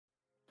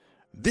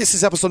This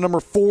is episode number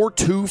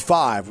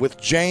 425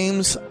 with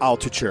James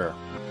Altucher.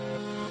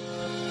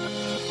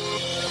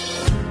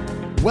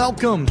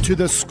 Welcome to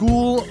the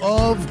School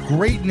of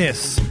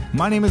Greatness.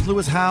 My name is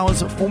Lewis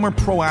Howes, former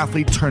pro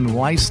athlete turned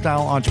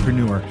lifestyle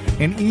entrepreneur,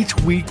 and each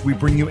week we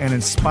bring you an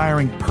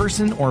inspiring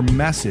person or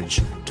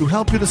message to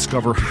help you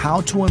discover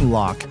how to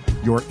unlock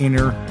your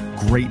inner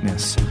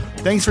greatness.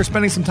 Thanks for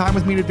spending some time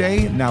with me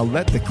today. Now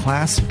let the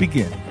class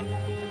begin.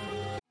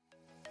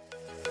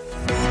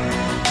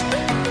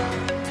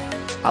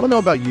 I don't know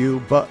about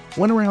you, but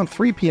when around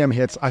 3 p.m.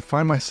 hits, I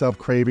find myself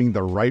craving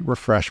the right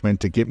refreshment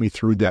to get me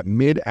through that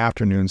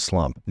mid-afternoon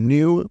slump.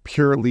 New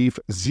Pure Leaf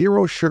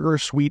Zero Sugar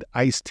Sweet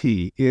Iced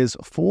Tea is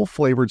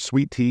full-flavored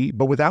sweet tea,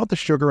 but without the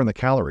sugar and the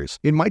calories.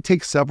 It might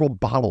take several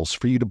bottles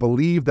for you to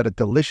believe that a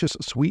delicious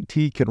sweet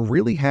tea can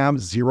really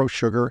have zero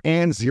sugar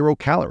and 0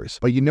 calories.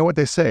 But you know what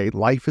they say,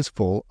 life is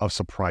full of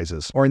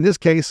surprises. Or in this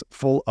case,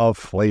 full of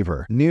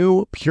flavor.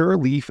 New Pure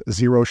Leaf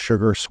Zero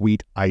Sugar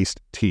Sweet Iced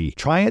Tea.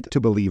 Try it to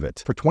believe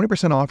it. For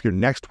 20% off your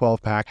next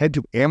 12-pack, head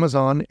to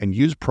Amazon and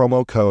use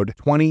promo code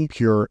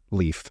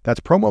 20PureLeaf. That's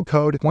promo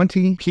code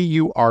 20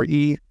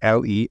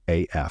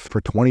 PURELEAF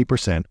for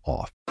 20%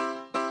 off.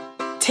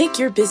 Take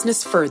your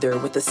business further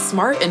with the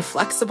smart and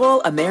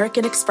flexible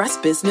American Express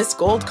Business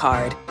Gold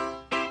Card.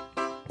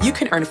 You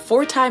can earn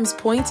 4 times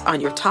points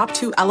on your top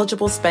 2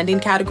 eligible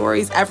spending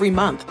categories every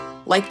month,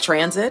 like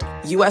transit,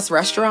 U.S.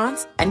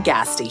 restaurants, and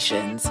gas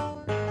stations.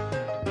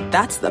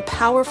 That's the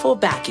powerful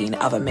backing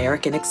of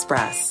American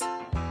Express.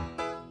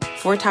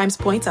 4 times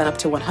points on up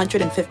to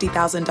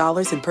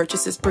 $150,000 in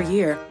purchases per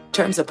year.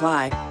 Terms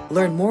apply.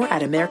 Learn more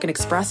at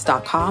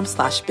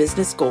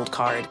americanexpress.com/business gold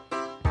card.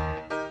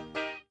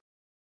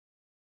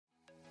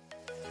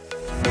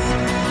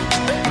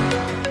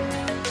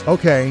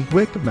 Okay,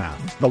 quick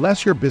math. The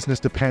less your business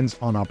depends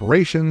on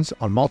operations,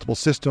 on multiple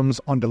systems,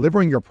 on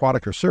delivering your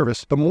product or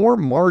service, the more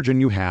margin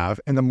you have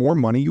and the more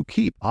money you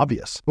keep.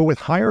 Obvious. But with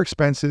higher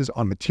expenses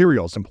on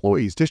materials,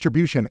 employees,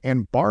 distribution,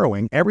 and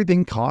borrowing,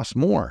 everything costs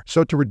more.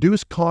 So to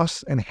reduce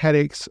costs and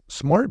headaches,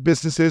 smart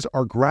businesses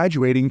are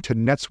graduating to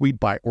NetSuite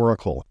by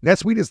Oracle.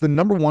 NetSuite is the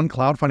 #1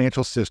 cloud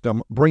financial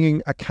system,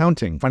 bringing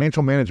accounting,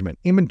 financial management,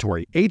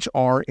 inventory,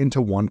 HR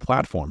into one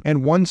platform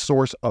and one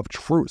source of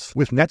truth.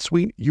 With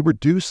NetSuite, you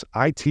reduce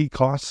IT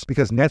costs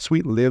because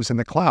NetSuite lives in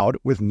the cloud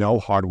with no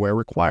hardware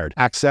required,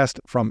 accessed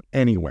from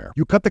anywhere.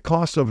 You cut the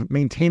cost of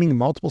maintaining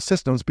multiple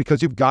systems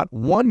because you've got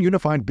one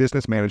unified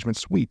business management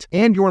suite,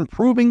 and you're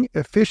improving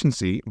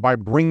efficiency by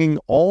bringing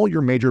all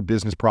your major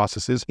business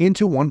processes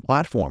into one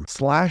platform,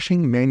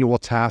 slashing manual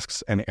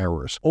tasks and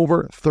errors.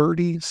 Over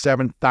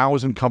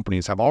 37,000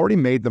 companies have already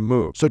made the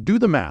move. So do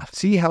the math.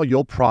 See how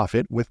you'll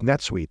profit with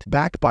NetSuite.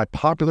 Backed by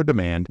popular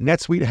demand,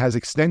 NetSuite has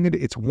extended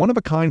its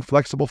one-of-a-kind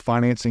flexible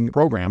financing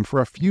program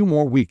for a few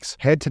more weeks.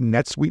 Head to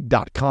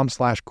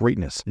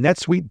netsuite.com/greatness.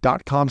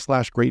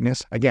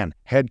 netsuite.com/greatness. Again,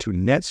 head to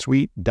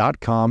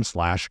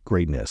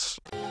netsuite.com/greatness.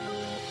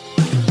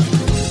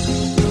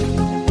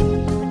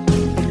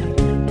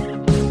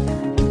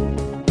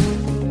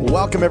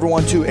 Welcome,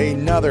 everyone, to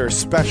another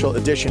special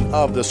edition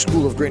of the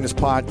School of Greatness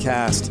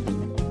podcast.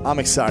 I'm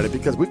excited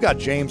because we've got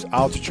James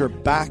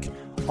Altucher back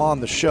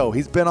on the show.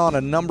 He's been on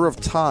a number of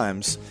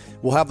times.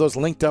 We'll have those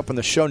linked up in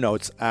the show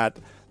notes at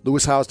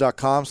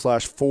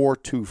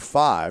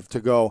lewishowes.com/425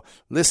 to go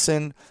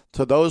listen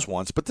to those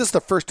ones. But this is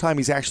the first time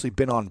he's actually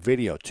been on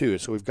video too.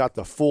 So we've got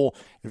the full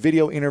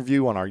video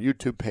interview on our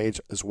YouTube page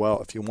as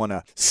well if you want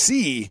to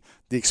see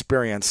the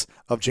experience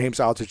of James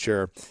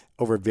Altucher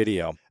over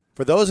video.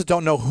 For those that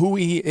don't know who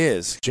he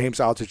is, James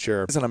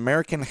Altucher is an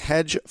American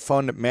hedge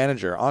fund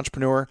manager,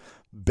 entrepreneur,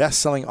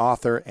 best-selling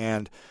author,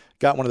 and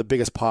got one of the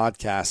biggest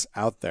podcasts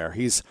out there.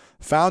 He's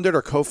founded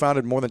or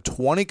co-founded more than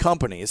 20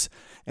 companies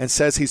and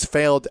says he's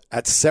failed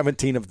at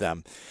 17 of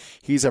them.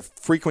 He's a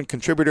frequent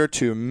contributor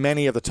to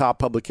many of the top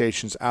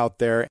publications out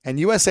there. And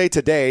USA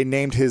Today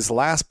named his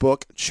last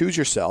book, Choose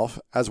Yourself,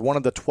 as one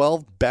of the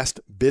 12 best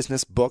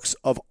business books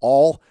of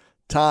all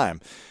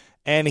time.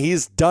 And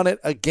he's done it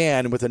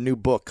again with a new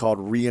book called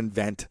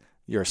Reinvent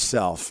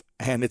Yourself.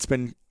 And it's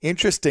been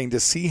interesting to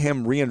see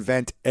him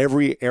reinvent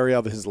every area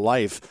of his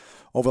life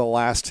over the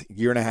last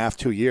year and a half,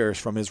 2 years,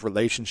 from his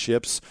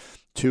relationships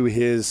to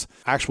his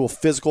actual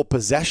physical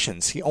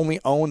possessions. He only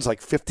owns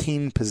like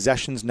 15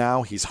 possessions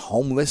now. He's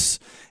homeless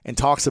and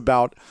talks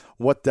about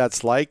what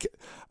that's like,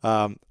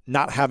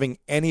 not having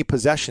any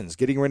possessions,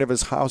 getting rid of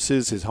his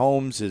houses, his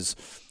homes, his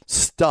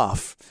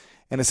stuff,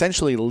 and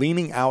essentially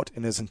leaning out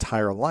in his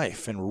entire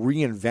life and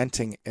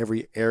reinventing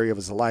every area of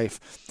his life.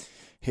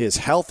 His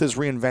health is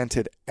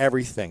reinvented,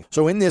 everything.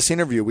 So in this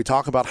interview, we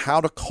talk about how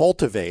to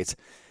cultivate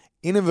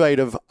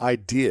innovative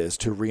ideas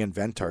to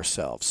reinvent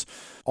ourselves.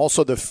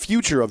 Also, the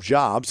future of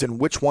jobs and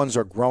which ones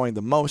are growing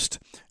the most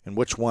and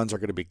which ones are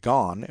going to be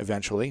gone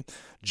eventually.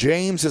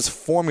 James's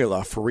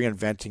formula for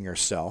reinventing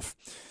yourself.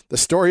 The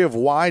story of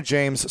why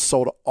James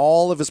sold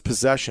all of his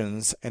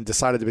possessions and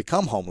decided to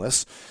become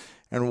homeless,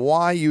 and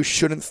why you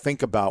shouldn't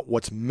think about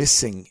what's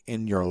missing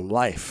in your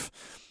life.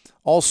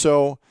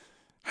 Also,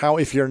 how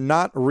if you're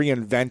not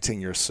reinventing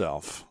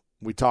yourself,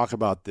 we talk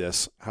about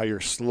this, how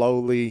you're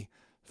slowly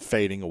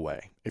fading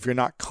away. If you're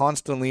not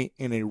constantly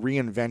in a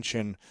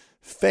reinvention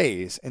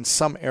phase in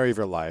some area of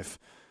your life,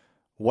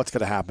 what's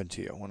going to happen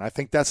to you? And I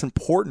think that's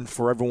important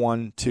for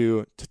everyone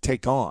to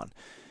take on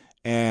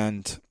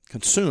and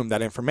consume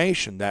that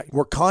information, that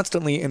we're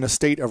constantly in a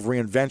state of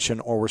reinvention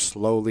or we're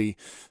slowly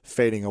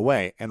fading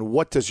away. And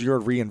what does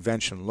your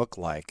reinvention look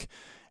like?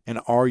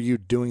 And are you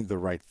doing the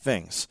right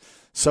things?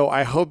 So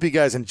I hope you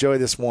guys enjoy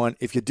this one.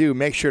 If you do,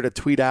 make sure to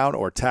tweet out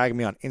or tag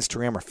me on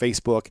Instagram or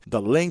Facebook. The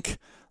link,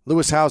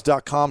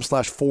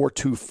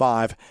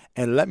 lewishowes.com/425,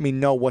 and let me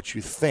know what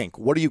you think.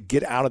 What do you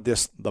get out of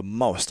this the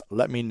most?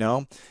 Let me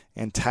know,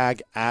 and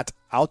tag at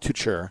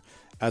Altucher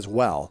as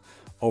well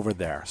over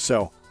there.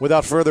 So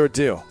without further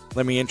ado,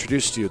 let me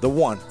introduce to you the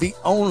one, the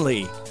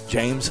only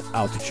James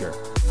Altucher.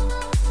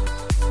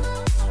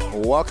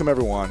 Welcome,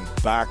 everyone,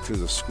 back to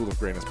the School of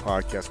Greatness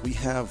podcast. We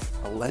have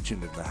a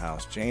legend in the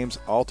house, James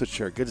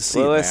Altucher. Good to see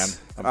you, man.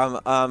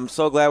 I'm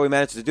so glad we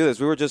managed to do this.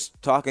 We were just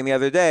talking the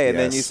other day, and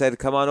then you said,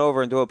 come on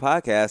over and do a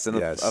podcast,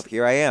 and up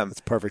here I am.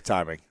 It's perfect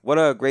timing. What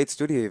a great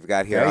studio you've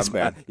got here. Thanks,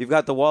 man. You've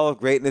got the wall of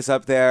greatness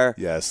up there.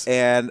 Yes.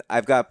 And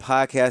I've got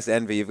podcast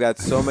envy. You've got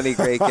so many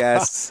great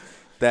guests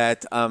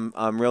that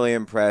I'm really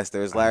impressed.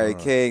 There's Larry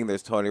King,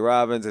 there's Tony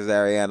Robbins, there's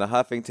Arianna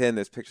Huffington,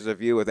 there's pictures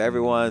of you with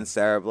everyone,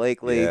 Sarah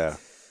Blakely. Yeah.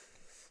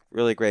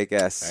 Really great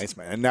guests. Nice,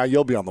 man. And now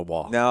you'll be on the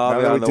wall. Now I'll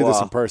be on the do wall.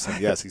 This in person.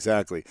 Yes,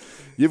 exactly.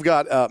 You've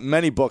got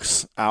many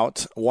books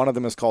out. One of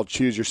them is called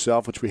Choose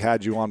Yourself, which we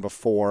had you on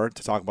before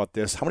to talk about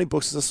this. How many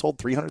books has this sold?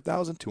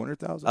 300,000?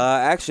 200,000?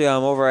 Actually,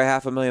 I'm over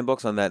 500,000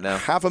 books on that now.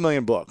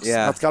 500,000 books.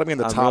 Yeah. That's got to be in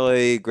the top. I'm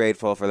really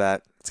grateful for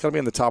that. It's got to be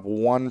in the top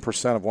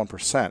 1% of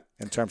 1%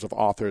 in terms of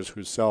authors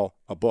who sell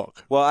a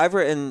book. Well, I've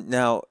written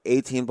now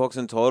 18 books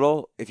in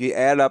total. If you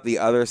add up the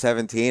other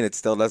 17, it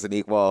still doesn't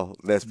equal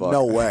this book.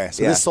 No way.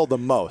 So this sold the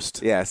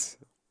most. Yes.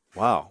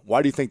 Wow.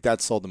 Why do you think that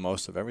sold the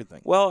most of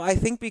everything? Well, I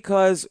think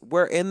because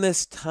we're in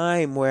this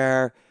time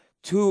where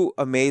two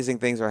amazing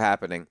things are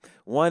happening.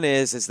 One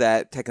is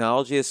that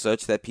technology is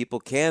such that people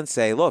can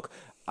say, look,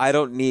 I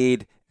don't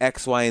need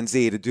X, Y, and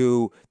Z to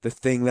do the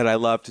thing that I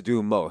love to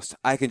do most.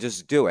 I can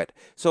just do it.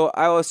 So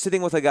I was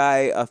sitting with a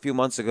guy a few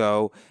months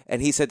ago,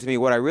 and he said to me,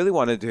 what I really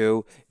want to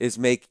do is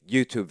make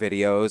YouTube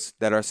videos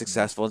that are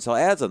successful and sell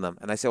ads on them.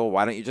 And I said, well,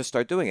 why don't you just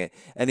start doing it?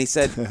 And he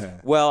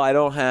said, well, I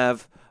don't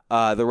have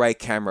the right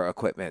camera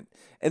equipment.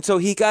 And so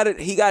he got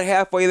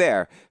halfway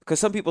there, because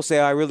some people say,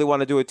 I really want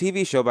to do a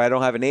TV show, but I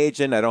don't have an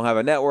agent, I don't have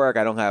a network,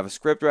 I don't have a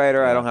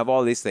scriptwriter, I don't have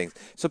all these things.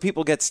 So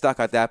people get stuck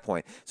at that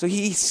point. So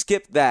he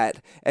skipped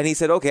that, and he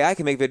said, okay, I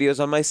can make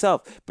videos on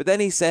myself. But then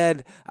he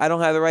said, I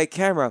don't have the right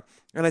camera.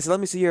 And I said, let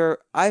me see your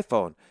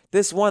iPhone.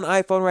 This one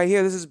iPhone right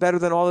here, this is better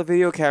than all the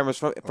video cameras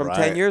from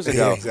 10 years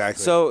ago. Yeah,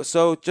 exactly.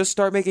 So just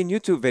start making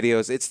YouTube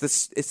videos. It's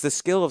the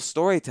skill of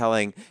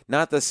storytelling,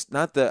 not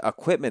the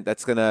equipment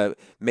that's going to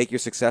make you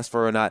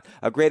successful or not.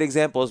 A great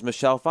example is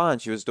Michelle Phan.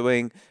 She was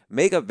doing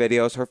makeup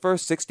videos. Her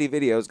first 60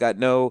 videos got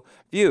no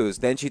views.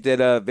 Then she did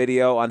a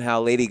video on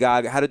how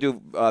to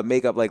do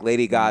makeup like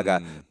Lady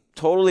Gaga.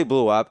 Totally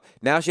blew up.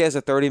 Now she has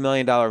a $30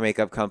 million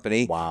makeup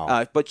company.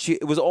 Wow. But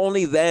it was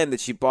only then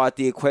that she bought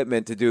the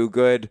equipment to do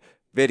good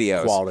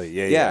videos. Quality,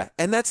 yeah.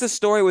 And that's the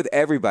story with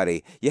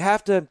everybody. You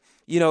have to,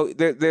 you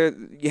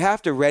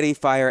have to ready,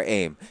 fire,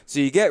 aim. So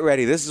you get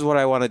ready. This is what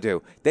I want to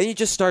do. Then you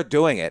just start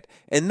doing it.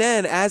 And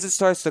then as it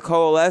starts to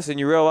coalesce and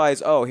you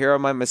realize, oh, here are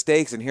my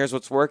mistakes and here's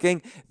what's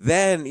working,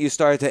 then you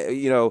start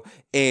to,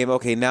 aim.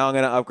 Okay, now I'm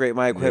going to upgrade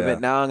my equipment.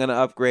 Yeah. Now I'm going to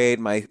upgrade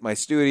my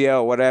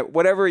studio,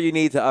 whatever you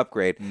need to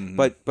upgrade. Mm-hmm.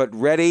 But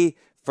ready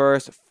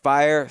first,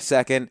 fire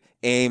second,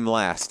 aim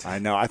last. I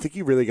know. I think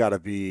you really got to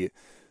be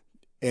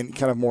in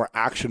kind of more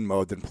action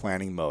mode than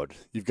planning mode.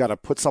 You've got to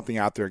put something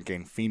out there and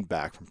gain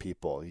feedback from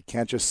people. You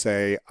can't just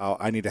say, oh,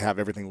 I need to have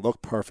everything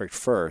look perfect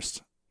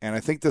first. And I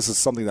think this is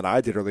something that I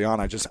did early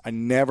on. I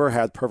never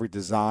had perfect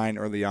design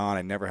early on.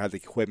 I never had the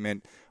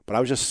equipment, but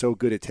I was just so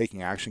good at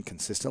taking action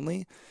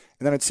consistently.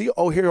 And then I'd see,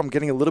 oh, here I'm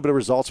getting a little bit of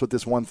results with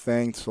this one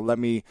thing, so let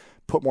me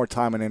put more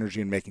time and energy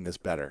in making this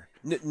better.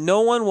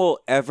 No one will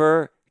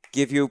ever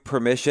give you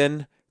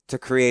permission to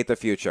create the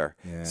future.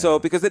 Yeah. So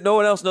because no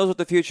one else knows what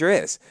the future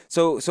is.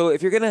 So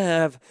if you're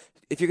gonna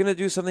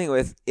do something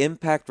with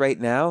impact right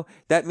now,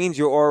 that means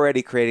you're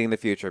already creating the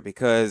future,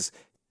 because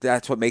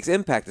that's what makes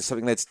impact, is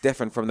something that's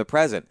different from the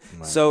present.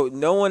 Right. So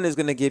no one is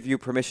going to give you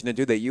permission to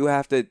do that. You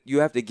have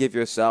to give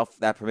yourself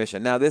that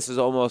permission. Now, this is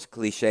almost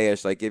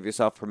cliche-ish, like give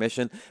yourself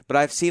permission, but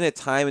I've seen it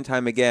time and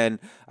time again.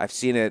 I've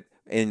seen it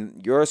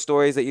in your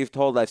stories that you've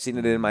told. I've seen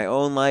it in my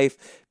own life.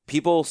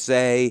 People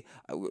say,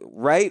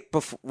 right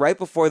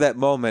before that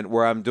moment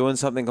where I'm doing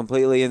something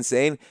completely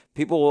insane,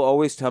 people will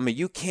always tell me,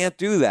 you can't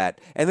do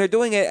that. And they're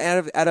doing it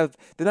out of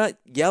they're not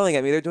yelling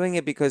at me. They're doing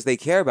it because they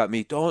care about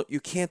me. You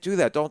can't do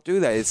that. Don't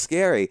do that. It's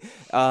scary.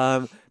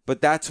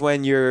 But that's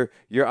when you're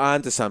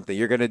on to something.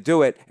 You're going to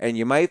do it, and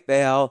you might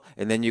fail,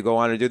 and then you go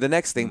on to do the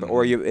next thing,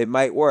 or it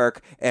might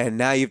work, and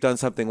now you've done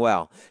something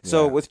well.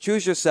 So with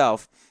Choose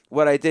Yourself,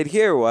 what I did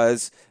here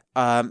was,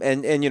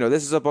 and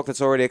this is a book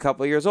that's already a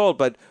couple of years old,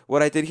 but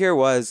what I did here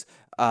was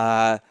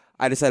I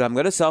I decided I'm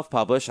going to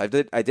self-publish. I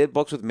did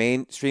books with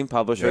mainstream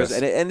publishers,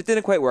 Yes. and it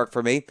didn't quite work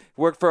for me. It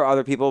worked for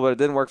other people, but it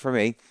didn't work for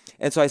me.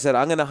 And so I said,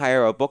 I'm going to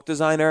hire a book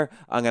designer.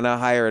 I'm going to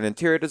hire an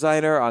interior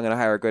designer. I'm going to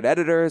hire good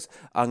editors.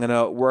 I'm going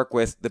to work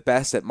with the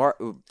best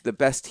the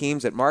best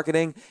teams at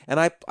marketing. And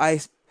I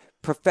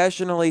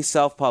professionally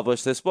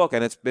self-published this book,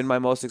 and it's been my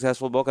most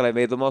successful book, and I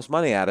made the most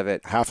money out of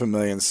it.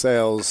 500,000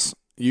 sales.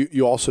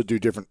 You also do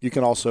different. You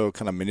can also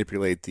kind of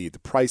manipulate the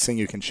pricing.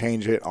 You can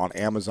change it on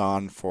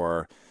Amazon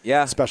for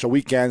special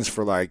weekends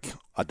for like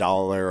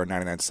 $1 or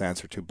 99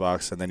 cents or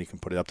 $2, and then you can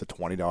put it up to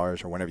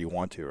 $20 or whenever you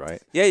want to,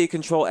 right? Yeah, you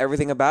control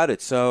everything about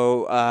it.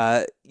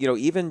 So,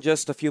 even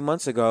just a few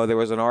months ago, there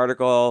was an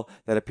article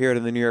that appeared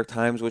in the New York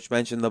Times which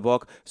mentioned the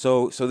book.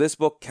 So this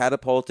book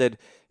catapulted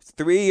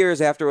 3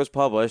 years after it was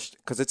published,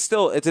 because it's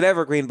an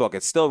evergreen book.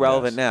 It's still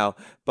relevant now,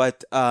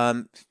 but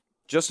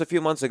just a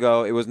few months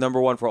ago, it was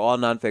 #1 for all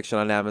nonfiction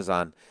on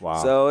Amazon.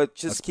 Wow. So it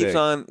just That's keeps big.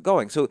 on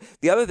going. So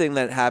the other thing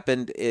that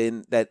happened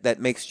in that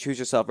makes Choose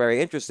Yourself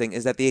very interesting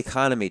is that the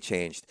economy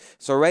changed.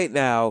 So right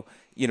now,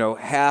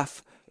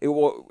 half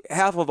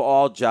of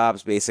all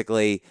jobs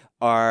basically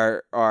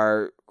are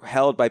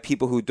held by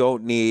people who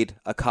don't need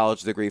a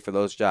college degree for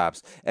those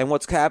jobs. And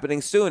what's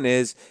happening soon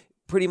is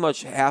pretty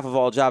much half of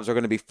all jobs are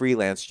going to be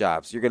freelance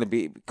jobs.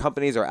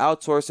 Companies are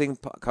outsourcing,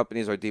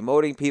 companies are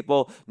demoting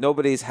people.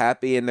 Nobody's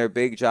happy in their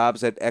big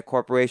jobs at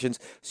corporations.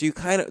 So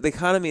the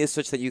economy is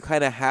such that you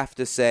kind of have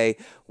to say,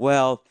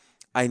 well,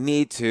 I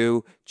need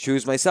to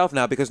choose myself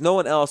now, because no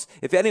one else,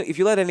 if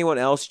you let anyone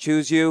else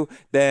choose you,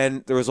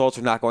 then the results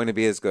are not going to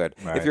be as good.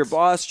 Right. If your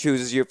boss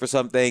chooses you for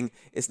something,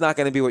 it's not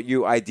going to be what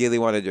you ideally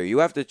want to do. You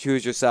have to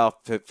choose yourself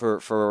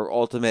for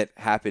ultimate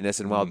happiness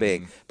and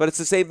well-being. But it's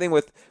the same thing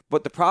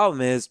but the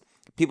problem is,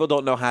 people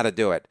don't know how to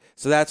do it.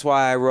 So that's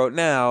why I wrote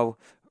now,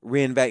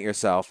 Reinvent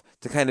Yourself,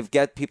 to kind of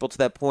get people to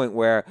that point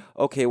where,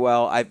 okay,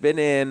 well, I've been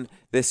in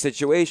this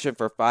situation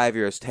for 5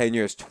 years, 10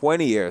 years,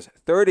 20 years,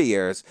 30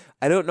 years.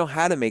 I don't know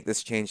how to make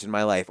this change in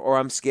my life, or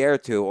I'm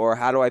scared to, or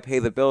how do I pay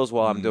the bills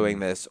while I'm doing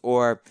this,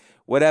 or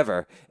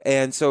whatever.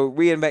 And so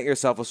Reinvent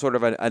Yourself was sort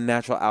of a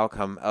natural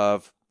outcome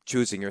of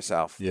choosing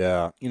yourself.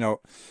 Yeah.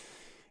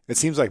 It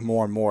seems like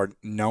more and more,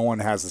 no one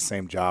has the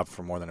same job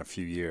for more than a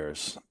few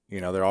years.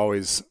 They're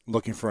always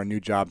looking for a new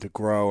job to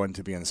grow and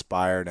to be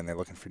inspired, and they're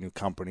looking for new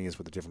companies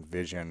with a different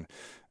vision.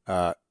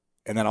 And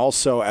then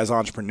also, as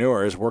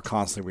entrepreneurs, we're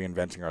constantly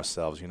reinventing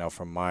ourselves.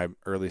 From my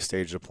early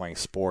stages of playing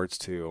sports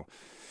to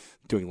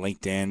doing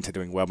LinkedIn, to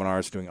doing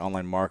webinars, to doing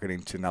online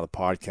marketing, to now the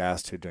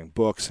podcast, to doing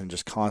books, and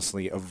just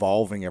constantly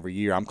evolving every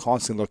year. I'm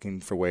constantly looking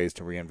for ways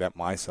to reinvent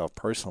myself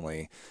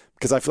personally,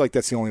 because I feel like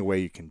that's the only way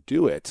you can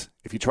do it.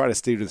 If you try to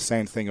stay to the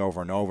same thing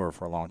over and over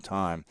for a long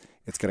time,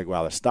 it's going to go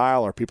out of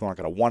style, or people aren't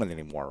going to want it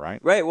anymore, right?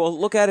 Right. Well,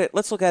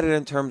 let's look at it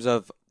in terms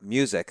of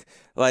music.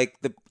 Like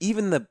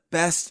even the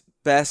best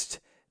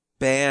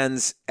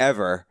bands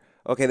ever,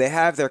 okay, they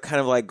have their kind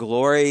of like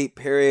glory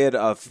period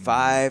of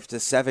 5 to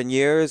 7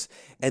 years,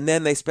 and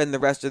then they spend the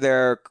rest of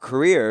their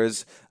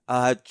careers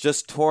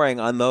just touring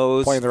on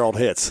those, playing their old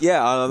hits.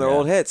 Yeah, on their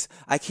old hits.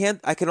 I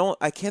can't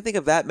think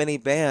of that many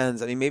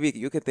bands. I mean, maybe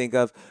you could think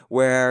of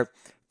where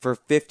for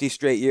 50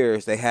 straight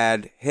years they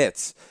had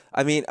hits.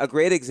 I mean, a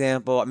great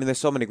example, there's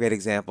so many great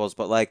examples,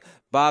 but like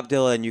Bob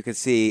Dylan, you can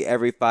see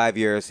every 5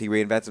 years he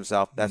reinvents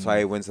himself. That's why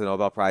he wins the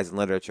Nobel Prize in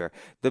Literature.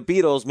 The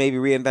Beatles maybe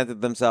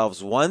reinvented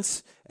themselves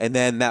once, and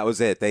then that was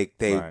it.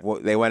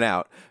 They went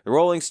out. The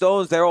Rolling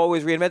Stones, they're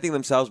always reinventing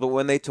themselves, but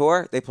when they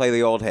tour, they play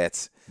the old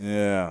hits.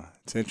 Yeah,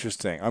 it's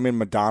interesting.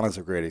 Madonna's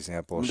a great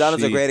example.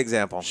 Madonna's a great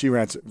example. She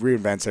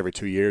reinvents every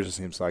 2 years, it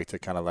seems like, to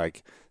kind of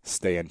like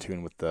stay in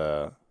tune with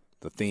the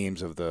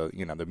themes of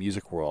the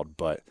music world.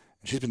 But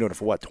she's been doing it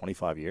for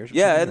 25 years?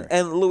 Yeah,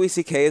 and Louis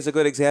C.K. is a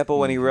good example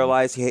when he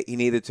realized he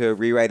needed to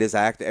rewrite his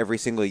act every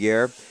single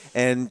year.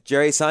 And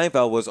Jerry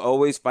Seinfeld was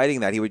always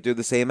fighting that. He would do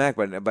the same act,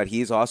 but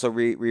he's also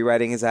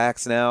rewriting his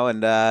acts now. And,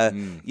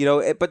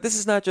 but this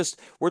is not just,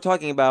 we're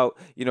talking about,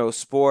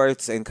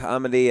 sports and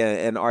comedy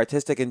and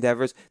artistic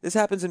endeavors. This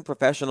happens in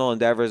professional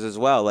endeavors as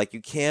well. Like,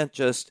 you can't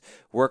just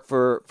work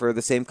for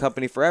the same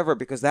company forever,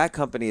 because that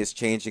company is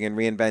changing and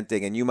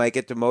reinventing, and you might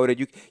get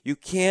demoted. You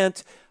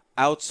can't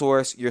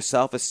outsource your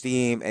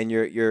self-esteem and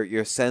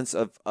your sense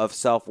of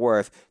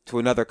self-worth to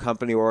another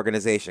company or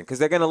organization, because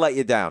they're going to let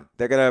you down.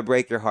 They're going to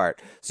break your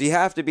heart. So you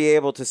have to be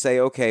able to say,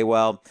 okay,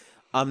 well,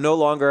 they're no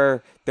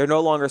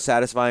longer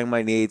satisfying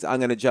my needs. I'm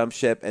going to jump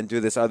ship and do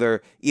this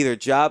other either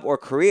job or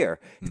career.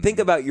 Think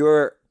about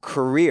your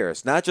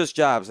careers, not just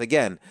jobs.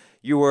 Again,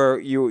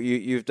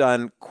 you've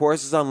done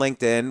courses on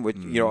LinkedIn, which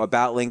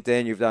about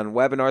LinkedIn. You've done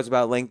webinars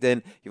about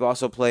LinkedIn. You've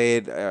also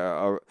played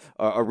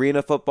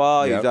arena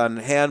football. Yep. You've done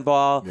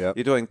handball. Yep.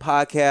 You're doing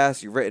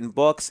podcasts. You've written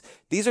books.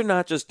 These are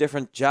not just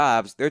different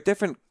jobs; they're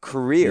different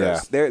careers.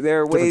 Yeah. They're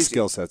different ways,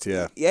 skill sets.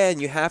 Yeah, yeah, and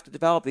you have to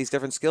develop these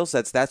different skill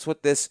sets. That's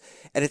what this,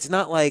 and it's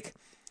not like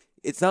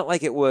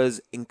it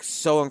was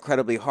so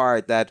incredibly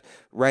hard that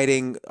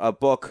writing a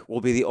book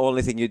will be the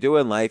only thing you do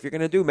in life. You're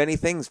going to do many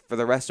things for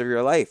the rest of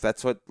your life.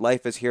 That's what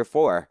life is here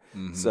for.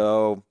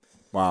 So,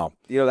 wow,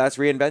 that's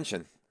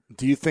reinvention.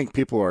 Do you think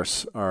people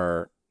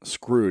are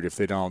screwed if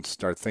they don't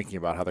start thinking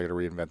about how they're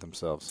going to reinvent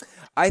themselves.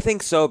 I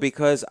think so,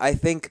 because I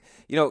think,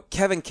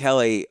 Kevin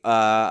Kelly,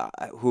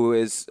 who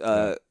is,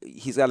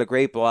 he's got a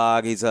great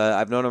blog.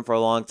 I've known him for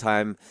a long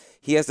time.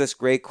 He has this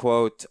great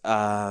quote,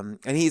 and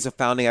he's a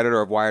founding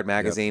editor of Wired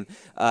magazine.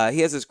 Yep.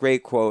 He has this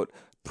great quote: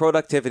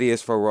 "Productivity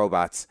is for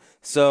robots."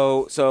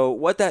 So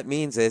what that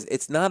means is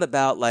it's not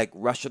about like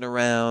rushing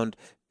around,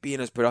 being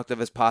as productive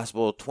as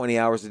possible 20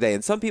 hours a day.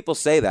 And some people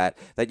say that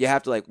you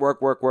have to like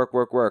work,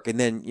 and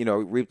then,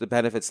 reap the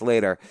benefits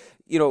later.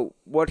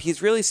 What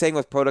he's really saying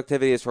with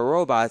productivity is for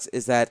robots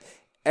is that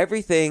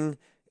everything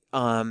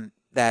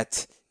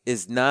that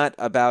is not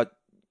about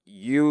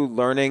you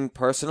learning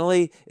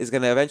personally is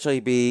going to eventually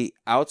be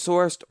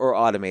outsourced or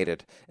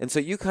automated. And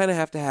so you kind of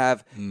have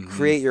to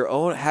create your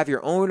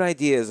own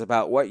ideas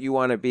about what you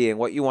want to be and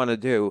what you want to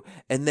do,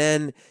 and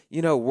then,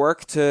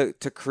 work to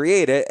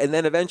create it, and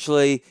then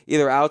eventually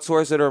either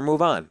outsource it or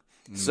move on.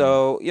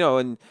 So,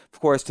 and of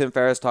course, Tim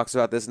Ferriss talks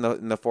about this in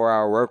the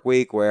 4-hour work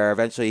week, where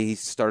eventually he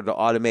started to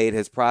automate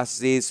his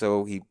processes.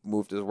 So he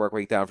moved his work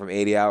week down from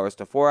 80 hours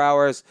to 4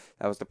 hours.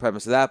 That was the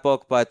premise of that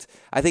book. But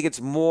I think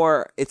it's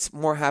more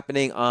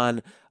happening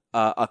on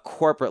a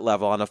corporate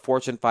level, on a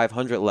Fortune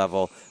 500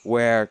 level,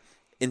 where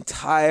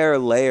entire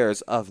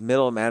layers of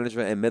middle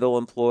management and middle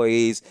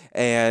employees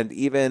and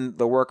even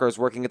the workers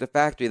working at the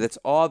factory, that's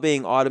all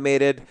being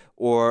automated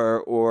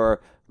or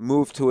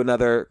moved to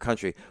another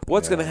country.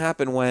 What's going to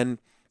happen when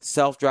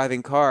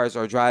self-driving cars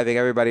are driving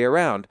everybody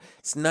around?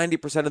 It's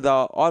 90% of the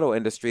auto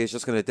industry is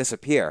just going to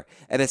disappear.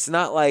 And it's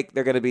not like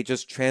they're going to be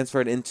just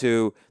transferred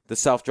into the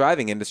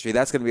self-driving industry.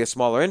 That's going to be a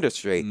smaller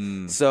industry.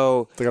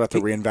 So they're going to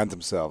have to reinvent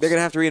themselves. They're going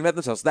to have to reinvent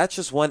themselves. That's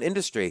just one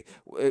industry.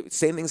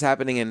 Same thing's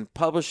happening in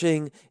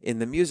publishing, in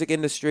the music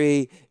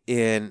industry,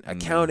 in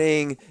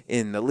accounting,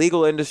 in the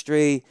legal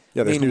industry.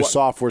 Yeah, there's new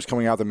softwares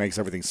coming out that makes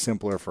everything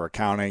simpler for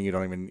accounting. You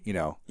don't even,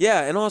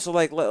 Yeah, and also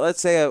like let's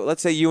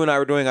say you and I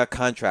were doing a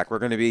contract. We're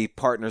going to be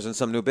partners in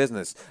some new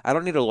business. I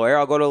don't need a lawyer.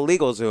 I'll go to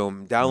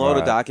LegalZoom, download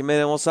a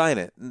document, and we'll sign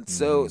it. And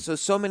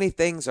so many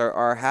things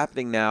are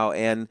happening now,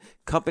 and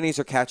companies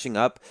are catching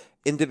up.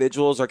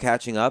 Individuals are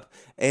catching up,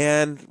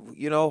 and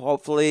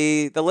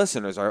hopefully the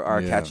listeners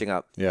are catching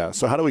up. Yeah.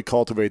 So how do we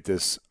cultivate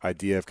this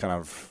idea of kind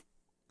of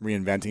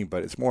reinventing,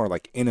 but it's more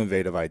like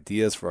innovative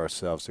ideas for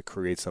ourselves to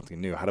create something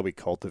new? How do we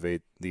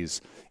cultivate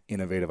these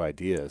innovative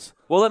ideas?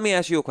 Well, let me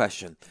ask you a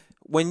question.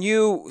 When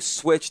you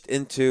switched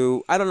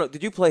into, I don't know,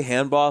 did you play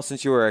handball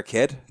since you were a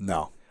kid?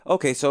 No.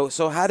 Okay, so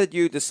how did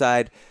you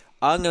decide,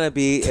 I'm going to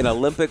be an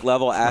Olympic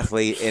level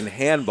athlete in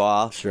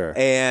handball? Sure.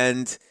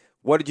 And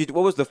what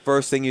was the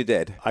first thing you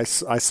did? I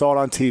saw it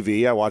on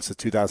TV. I watched the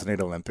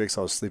 2008 Olympics.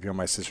 I was sleeping on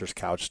my sister's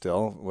couch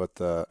still.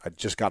 I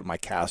just got my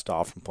cast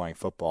off from playing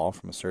football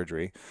from a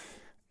surgery.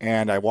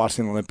 And I watched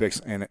the Olympics,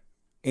 and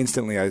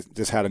instantly I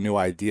just had a new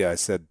idea. I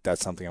said,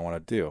 that's something I want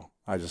to do.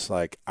 I just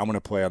I'm going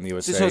to play on the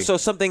USA. So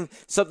something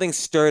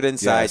stirred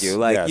inside you.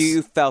 Like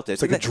you felt it.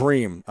 It's like a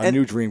dream. A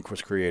new dream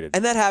was created.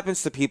 And that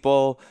happens to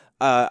people.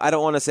 I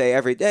don't want to say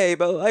every day,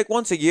 but like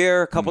once a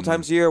year, a couple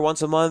times a year,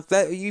 once a month,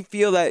 that you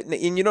feel that,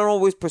 and you don't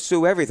always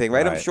pursue everything,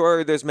 right? I'm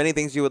sure there's many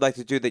things you would like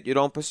to do that you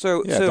don't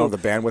pursue. Yeah, don't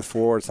have the bandwidth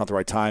for, it's not the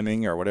right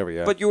timing or whatever,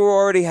 yeah. But you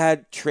already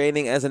had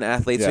training as an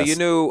athlete, so you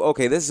knew,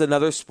 okay, this is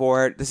another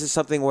sport. This is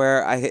something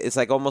where it's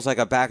like almost like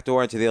a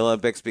backdoor into the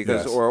Olympics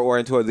because, or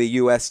into the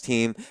U.S.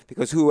 team,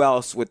 because who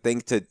else would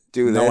think to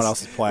do this? No one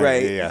else is playing,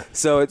 right? Yeah.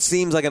 So it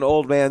seems like an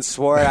old man's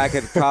sport. I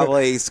could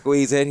probably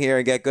squeeze in here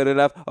and get good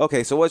enough.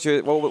 Okay, so what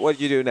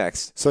did you do next?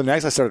 So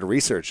next I started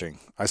researching.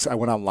 I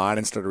went online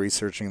and started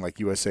researching like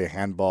USA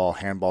handball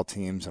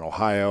teams in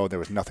Ohio. There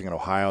was nothing in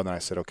Ohio. Then I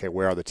said, okay,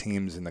 where are the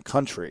teams in the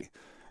country?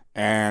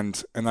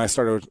 And then I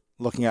started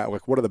looking at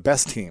like what are the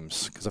best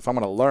teams? Because if I'm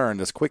going to learn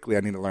this quickly, I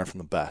need to learn from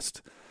the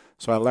best.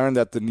 So I learned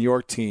that the New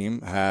York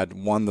team had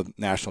won the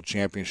national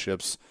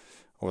championships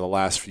over the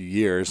last few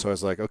years. So I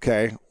was like,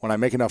 okay, when I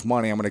make enough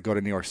money, I'm going to go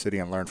to New York City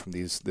and learn from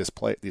these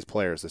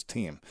players, this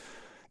team.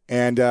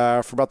 And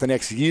for about the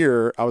next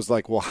year, I was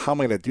like, well, how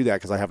am I going to do that?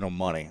 Because I have no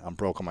money. I'm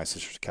broke on my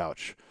sister's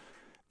couch.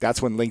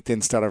 That's when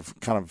LinkedIn started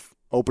kind of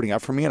opening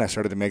up for me, and I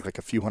started to make like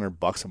a few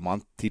 $100 a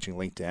month teaching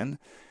LinkedIn.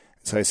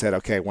 So I said,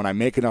 okay, when I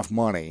make enough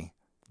money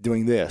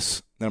doing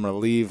this, then I'm going to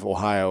leave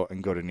Ohio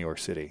and go to New York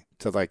City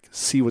to like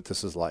see what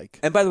this is like.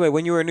 And by the way,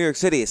 when you were in New York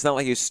City, it's not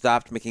like you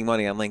stopped making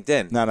money on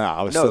LinkedIn. No,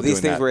 I was still doing that. These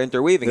things were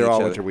interweaving They're each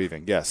all other.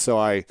 interweaving, yes. So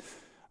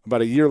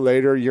about a year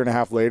and a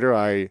half later,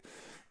 I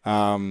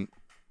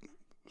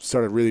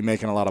started really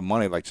making a lot of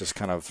money, like just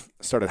kind of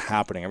started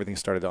happening. Everything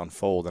started to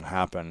unfold and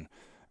happen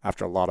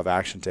after a lot of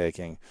action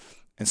taking.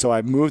 And so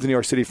I moved to New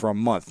York City for a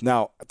month.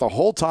 Now, the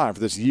whole time, for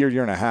this year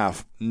and a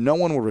half, no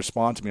one would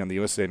respond to me on the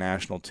USA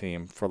national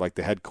team for like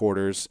the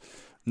headquarters.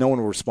 No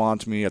one would respond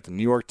to me at the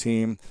New York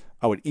team.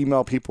 I would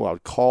email people. I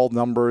would call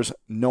numbers.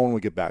 No one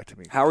would get back to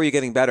me. How were you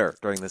getting better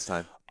during this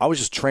time? I was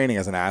just training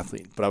as an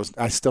athlete, but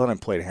I still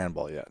hadn't played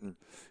handball yet.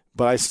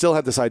 But I still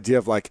had this idea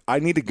of like, I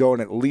need to go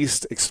and at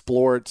least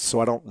explore it so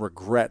I don't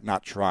regret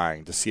not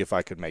trying to see if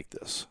I could make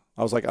this.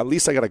 I was like, at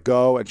least I got to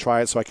go and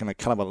try it so I can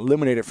kind of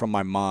eliminate it from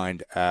my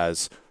mind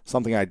as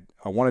something I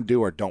want to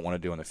do or don't want to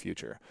do in the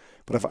future.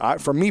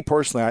 But for me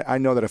personally, I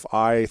know that if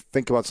I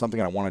think about something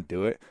and I want to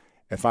do it,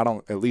 if I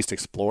don't at least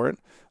explore it,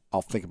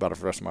 I'll think about it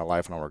for the rest of my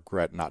life and I'll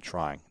regret not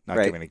trying, not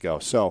giving it a go.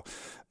 So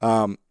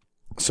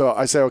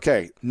I say,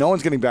 okay, no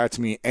one's getting back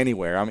to me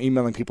anywhere. I'm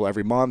emailing people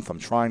every month. I'm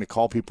trying to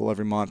call people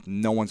every month.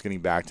 No one's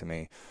getting back to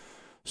me.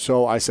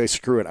 So I say,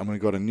 screw it. I'm going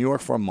to go to New York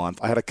for a month.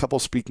 I had a couple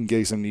speaking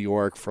gigs in New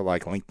York for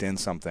like LinkedIn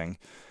something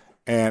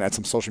and at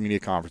some social media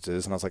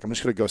conferences. And I was like, I'm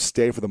just going to go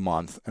stay for the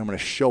month. And I'm going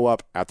to show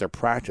up at their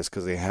practice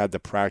because they had the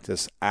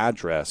practice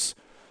address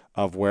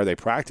of where they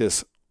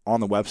practice on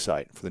the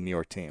website for the New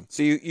York team.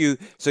 So you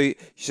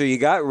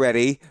got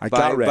ready. I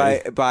got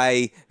ready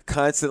by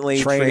constantly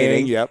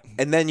training. Yep.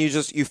 And then you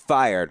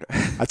fired.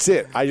 That's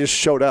it. I just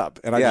showed up,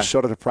 and I just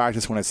showed up to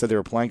practice when I said they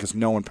were playing because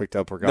no one picked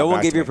up or got back to me. No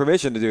one gave you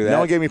permission to do that. No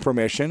one gave me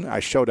permission. I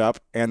showed up,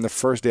 and the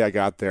first day I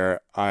got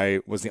there, I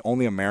was the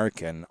only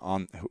American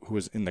who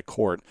was in the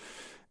court.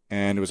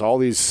 And it was all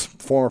these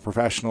former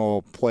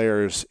professional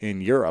players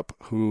in Europe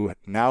who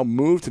now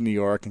moved to New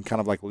York and kind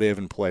of like live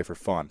and play for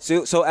fun.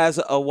 So as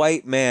a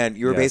white man,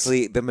 you were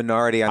basically the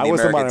minority on the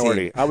American team. I was the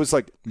minority. I was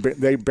like,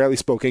 they barely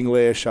spoke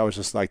English. I was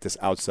just like this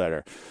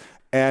outsider.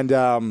 And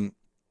I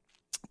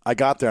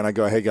got there and I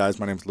go, hey guys,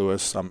 my name's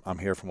Lewis. I'm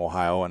here from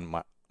Ohio and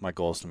my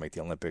goal is to make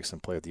the Olympics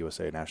and play with the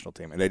USA national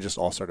team. And they just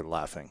all started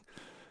laughing.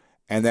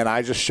 And then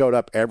I just showed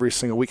up every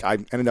single week. I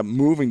ended up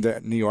moving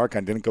to New York. I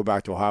didn't go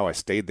back to Ohio. I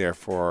stayed there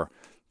for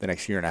the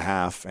next year and a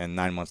half, and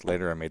 9 months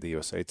later, I made the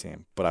USA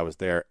team. But I was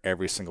there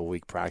every single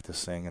week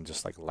practicing and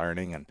just like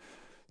learning and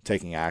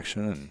taking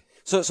action. And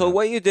so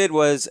what you did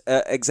was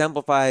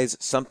exemplifies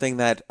something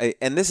that,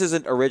 and this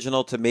isn't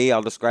original to me.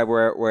 I'll describe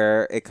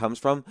where it comes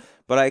from.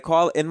 But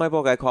in my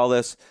book, I call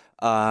this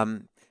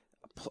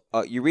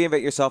you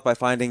reinvent yourself by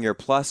finding your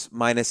plus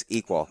minus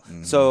equal.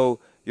 Mm-hmm. So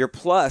your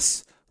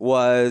plus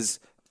was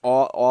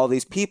all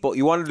these people.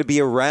 You wanted to be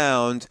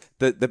around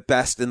the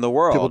best in the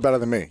world. People better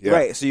than me. Yeah.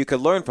 Right, so you could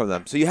learn from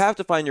them. So you have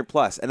to find your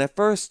plus. And at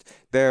first,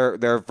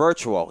 they're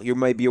virtual. You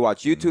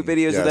watch YouTube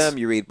videos of them.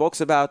 You read books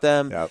about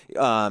them. Yep.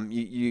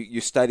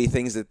 You study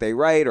things that they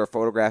write or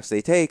photographs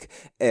they take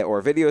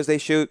or videos they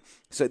shoot.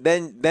 So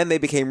then they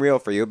became real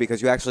for you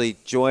because you actually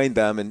joined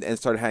them and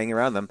started hanging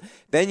around them.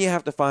 Then you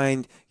have to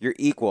find your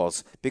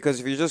equals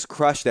because if you're just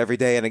crushed every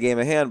day in a game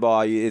of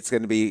handball, it's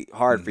going to be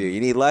hard for you. You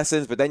need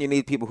lessons, but then you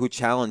need people who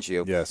challenge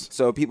you. Yes.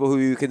 So people who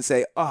you can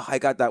say, oh, I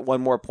got that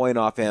one more point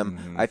off him.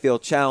 I feel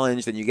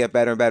challenged, and you get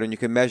better and better, and you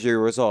can measure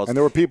your results. And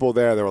there were people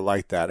there that were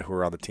like that who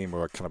were on the team who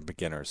were kind of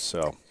beginners.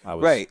 So I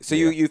was right. So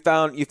you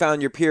found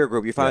your peer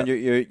group. You found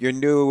your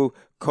new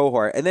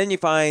cohort, and then you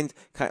find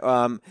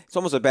it's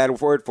almost a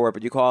bad word for it,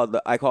 but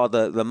I call it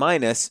the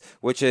minus,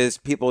 which is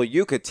people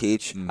you could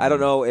teach. I don't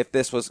know if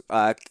this was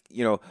a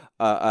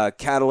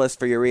catalyst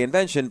for your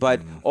reinvention, but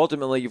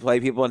ultimately you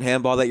play people in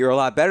handball that you're a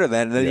lot better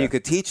than, and then you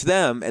could teach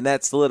them, and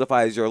that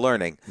solidifies your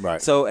learning.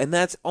 Right. So, and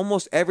that's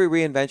almost every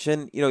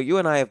reinvention. You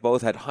and I have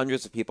both had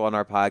hundreds of people on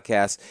our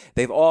podcast.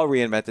 They've all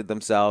reinvented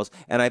themselves,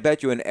 and I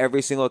bet you in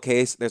every single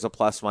case there's a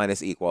plus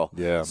minus equal.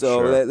 Yeah.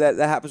 So sure. that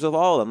happens with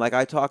all of them. Like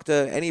I talk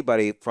to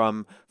anybody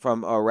from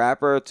a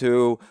rapper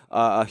to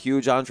a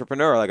huge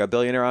entrepreneur, like a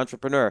billionaire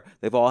entrepreneur.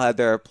 They've all had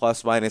their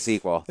plus minus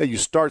equal. Yeah, you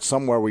start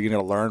somewhere where you're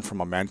going to learn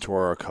from a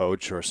mentor or a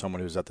coach or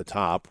someone who's at the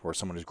top or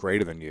someone who's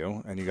greater than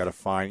you, and you got to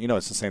find,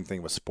 it's the same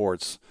thing with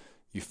sports.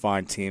 You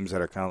find teams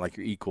that are kind of like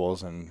your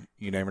equals, and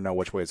you never know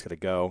which way it's going to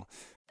go.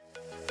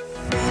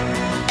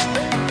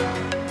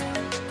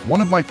 One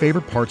of my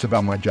favorite parts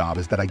about my job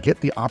is that I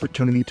get the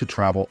opportunity to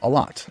travel a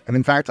lot. And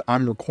in fact,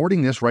 I'm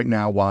recording this right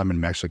now while I'm in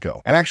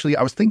Mexico. And actually,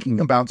 I was thinking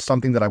about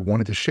something that I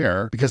wanted to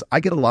share because I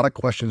get a lot of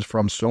questions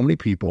from so many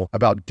people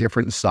about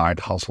different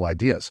side hustle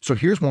ideas. So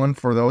here's one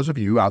for those of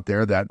you out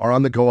there that are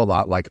on the go a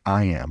lot like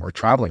I am or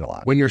traveling a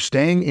lot. When you're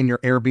staying in your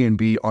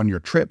Airbnb on your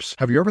trips,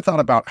 have you ever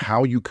thought about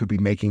how you could be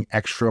making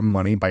extra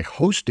money by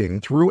hosting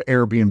through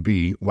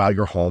Airbnb while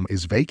your home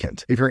is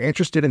vacant? If you're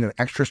interested in an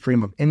extra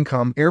stream of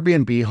income,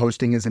 Airbnb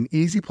hosting is an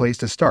easy place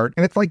to start,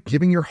 and it's like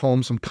giving your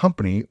home some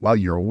company while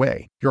you're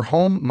away. Your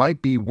home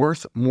might be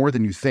worth more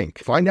than you think.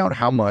 Find out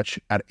how much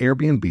at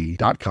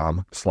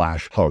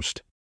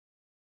airbnb.com/host.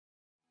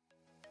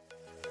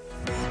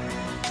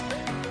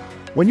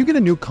 When you get a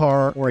new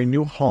car or a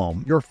new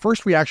home, your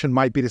first reaction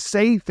might be to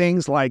say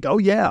things like, oh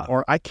yeah,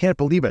 or I can't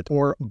believe it,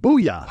 or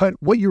booyah. But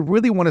what you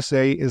really want to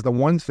say is the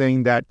one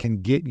thing that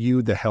can get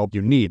you the help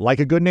you need. Like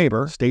a good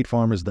neighbor, State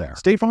Farm is there.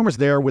 State Farm is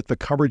there with the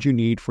coverage you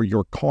need for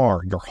your car,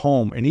 your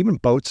home, and even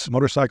boats,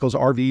 motorcycles,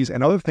 RVs,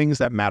 and other things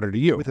that matter to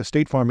you. With a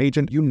State Farm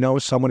agent, you know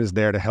someone is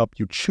there to help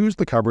you choose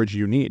the coverage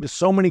you need. With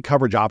so many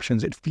coverage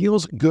options, it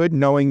feels good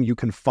knowing you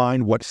can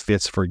find what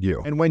fits for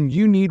you. And when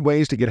you need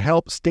ways to get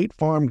help, State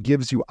Farm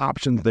gives you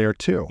options there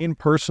too. In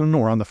person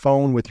or on the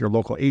phone with your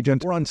local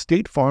agent or on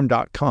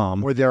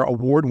statefarm.com, where their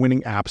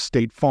award-winning app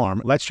State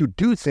Farm lets you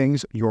do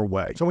things your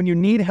way. So when you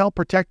need help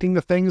protecting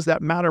the things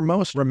that matter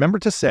most, remember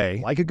to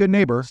say, like a good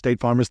neighbor, State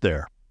Farm is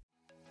there.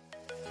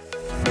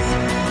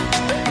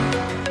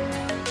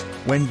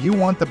 When you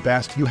want the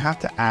best, you have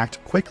to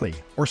act quickly,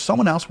 or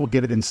someone else will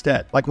get it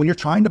instead. Like when you're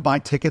trying to buy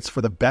tickets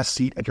for the best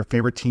seat at your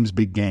favorite team's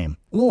big game.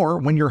 Or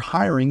when you're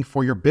hiring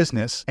for your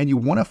business and you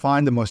want to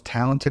find the most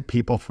talented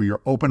people for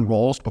your open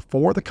roles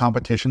before the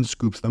competition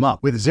scoops them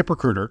up. With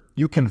ZipRecruiter,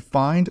 you can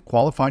find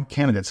qualified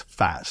candidates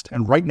fast.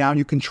 And right now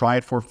you can try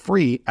it for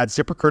free at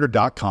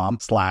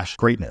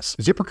ZipRecruiter.com/greatness.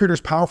 ZipRecruiter's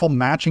powerful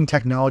matching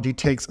technology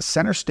takes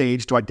center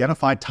stage to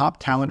identify top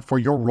talent for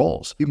your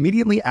roles.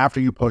 Immediately after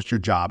you post your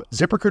job,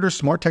 ZipRecruiter's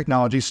smart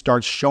technology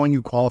starts showing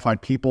you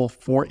qualified people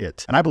for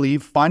it. And I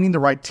believe finding the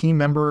right team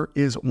member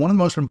is one of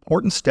the most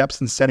important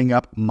steps in setting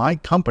up my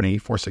company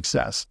for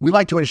success. We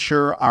like to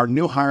ensure our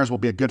new hires will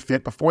be a good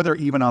fit before they're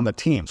even on the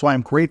team. So I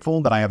am grateful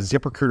that I have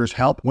ZipRecruiter's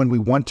help when we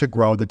want to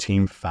grow the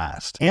team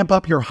fast. Amp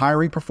up your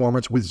hiring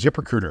performance with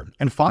ZipRecruiter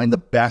and find the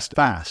best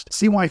fast.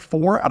 See why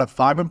 4 out of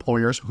 5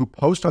 employers who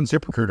post on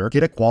ZipRecruiter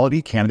get a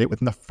quality candidate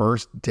within the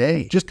first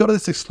day. Just go to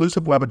this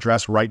exclusive web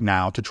address right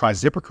now to try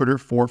ZipRecruiter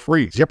for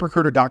free.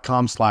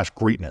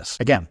 ZipRecruiter.com/greatness.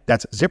 Again,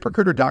 that's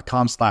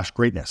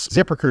ZipRecruiter.com/greatness.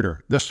 ZipRecruiter,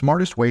 the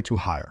smartest way to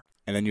hire.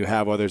 And then you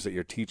have others that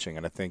you're teaching.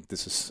 And I think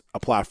this is a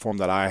platform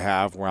that I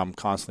have where I'm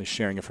constantly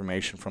sharing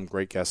information from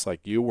great guests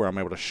like you, where I'm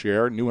able to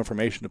share new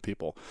information to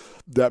people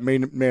that may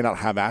not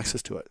have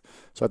access to it.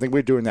 So I think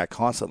we're doing that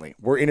constantly.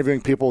 We're interviewing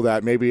people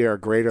that maybe are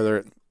greater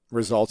their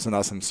results than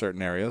us in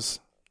certain areas.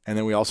 And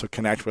then we also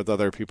connect with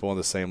other people on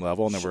the same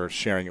level, and then we're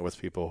sharing it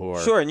with people who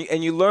are... Sure,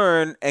 and you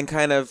learn and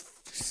kind of...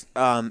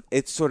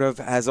 it sort of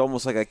has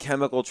almost like a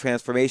chemical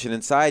transformation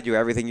inside you,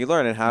 everything you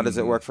learn, and how does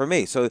it work for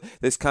me? So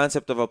this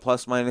concept of a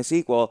plus minus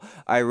equal,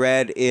 I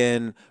read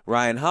in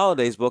Ryan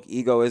Holiday's book,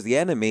 Ego is the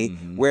Enemy.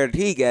 Where did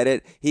he get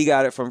it? He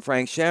got it from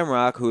Frank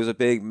Shamrock, who's a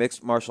big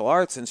mixed martial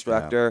arts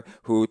instructor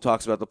who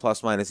talks about the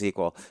plus minus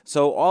equal.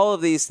 So all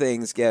of these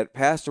things get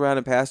passed around,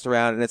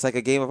 and it's like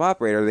a game of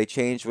operator. They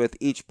change with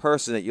each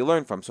person that you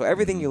learn from. So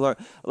everything you learn,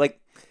 like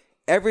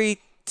every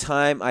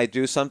time I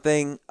do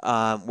something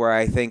where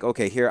I think,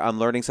 okay, here I'm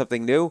learning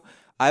something new,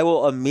 I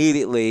will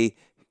immediately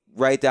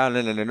write down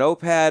in a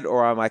notepad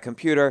or on my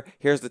computer,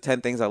 here's the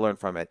 10 things I learned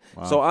from it.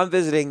 Wow. So I'm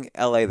visiting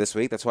LA this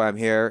week. That's why I'm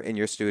here in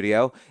your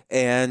studio.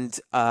 And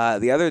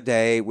the other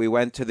day we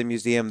went to the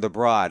museum, The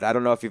Broad. I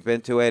don't know if you've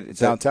been to it. It's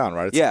downtown,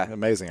 right? It's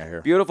amazing, I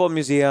hear. Beautiful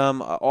museum,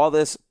 all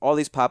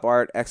these pop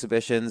art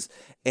exhibitions.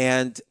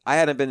 And I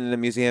hadn't been in a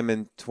museum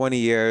in 20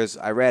 years.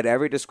 I read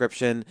every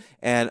description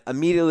and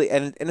immediately,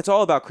 and it's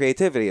all about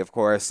creativity, of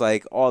course,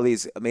 like all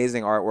these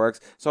amazing artworks.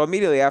 So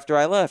immediately after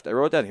I left, I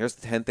wrote down, here's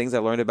the 10 things I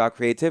learned about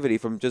creativity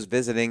from just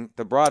visiting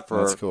The Broad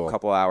for a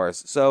couple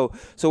hours. So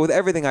with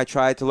everything I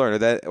tried to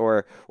learn,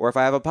 or if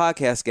I have a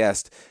podcast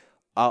guest,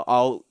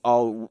 I'll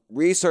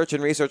research,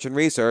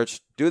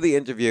 do the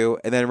interview,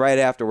 and then right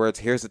afterwards,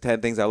 here's the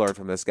 10 things I learned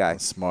from this guy.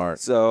 That's smart.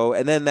 So,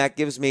 and then that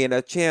gives me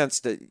a chance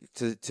to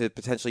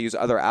potentially use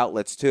other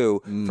outlets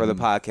too for the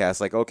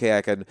podcast. Like, okay,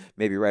 I could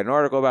maybe write an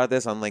article about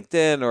this on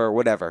LinkedIn or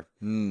whatever.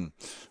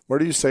 Where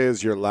do you say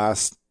is the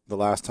last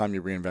time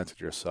you reinvented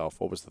yourself?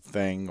 What was the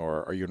thing,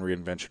 or are you in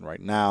reinvention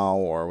right now,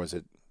 or was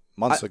it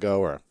months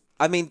ago, or?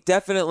 I mean,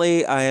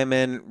 definitely I am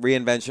in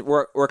reinvention.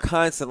 We're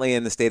constantly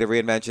in the state of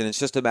reinvention. It's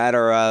just a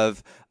matter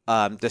of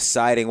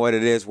deciding what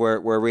it is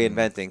we're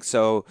reinventing.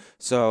 So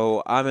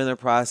I'm in the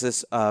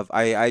process of,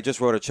 I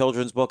just wrote a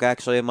children's book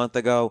actually a month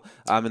ago.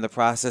 I'm in the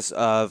process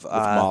of... With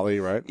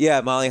Molly, right?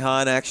 Yeah, Molly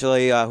Hahn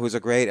actually, who's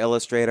a great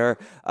illustrator.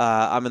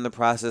 I'm in the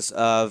process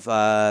of...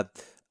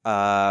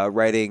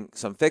 writing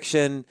some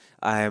fiction.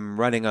 I'm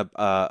running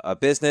a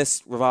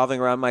business revolving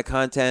around my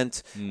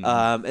content.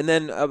 And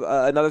then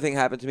another thing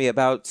happened to me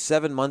about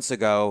 7 months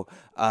ago,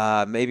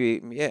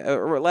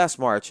 or last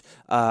March.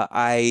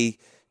 I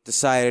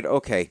decided,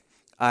 okay,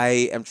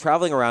 I am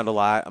traveling around a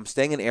lot. I'm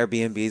staying in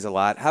Airbnbs a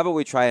lot. How about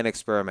we try an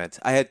experiment?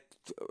 I had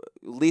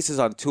leases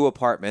on 2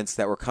 apartments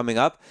that were coming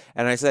up,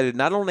 and I decided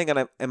not only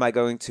am I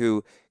going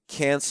to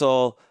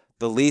cancel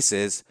the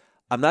leases,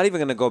 I'm not even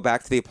going to go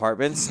back to the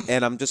apartments,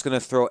 and I'm just going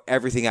to throw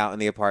everything out in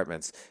the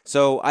apartments.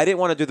 So I didn't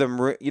want to do the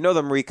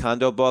Marie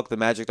Kondo book, The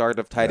Magic Art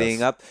of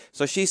Tidying Up.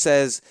 So she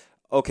says,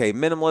 okay,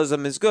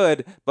 minimalism is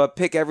good, but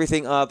pick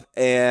everything up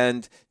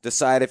and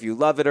decide if you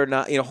love it or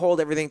not. Hold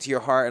everything to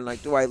your heart and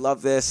like, do I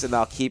love this and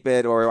I'll keep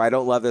it, or I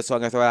don't love this, so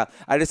I'm going to throw it out.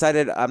 I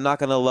decided I'm not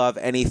going to love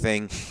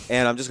anything,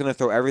 and I'm just going to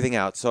throw everything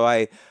out. So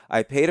I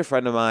paid a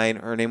friend of mine.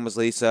 Her name was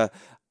Lisa.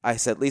 I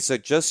said, Lisa,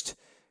 just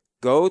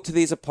go to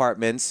these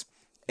apartments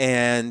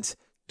and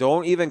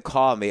don't even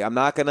call me. I'm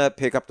not going to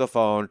pick up the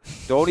phone.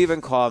 Don't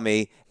even call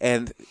me.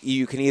 And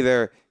you can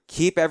either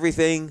keep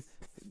everything,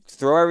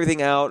 throw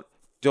everything out,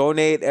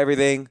 donate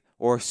everything,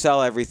 or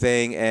sell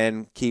everything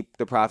and keep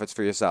the profits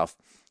for yourself.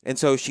 And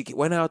so she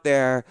went out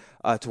there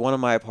to one of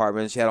my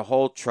apartments. She had a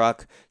whole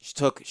truck. She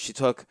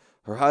took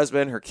her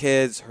husband, her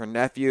kids, her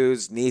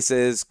nephews,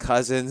 nieces,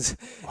 cousins,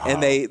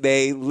 and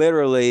they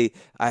literally,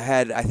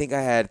 I think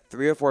I had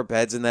 3 or 4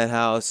 beds in that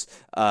house,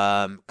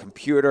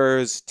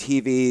 computers,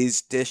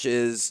 TVs,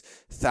 dishes,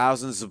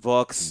 thousands of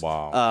books,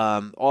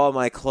 all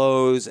my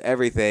clothes,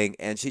 everything,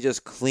 and she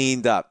just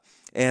cleaned up.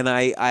 And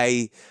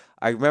I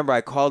I remember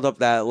I called up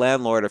that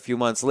landlord a few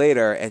months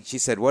later, and she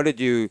said, "What did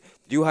you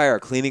hire a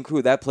cleaning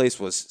crew?" That place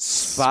was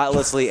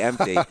spotlessly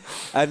empty.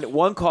 And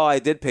one call I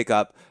did pick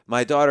up,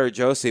 my daughter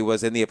Josie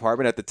was in the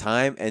apartment at the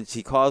time, and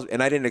she calls,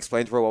 and I didn't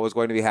explain to her what was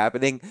going to be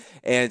happening.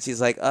 And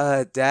she's like,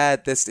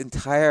 Dad, this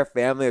entire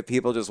family of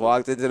people just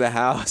walked into the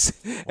house,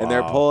 and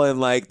they're pulling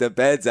like the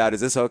beds out.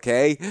 Is this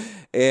okay?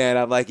 And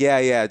I'm like,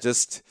 yeah,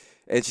 just.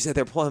 And she said,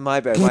 they're pulling my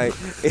bed.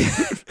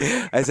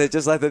 I said,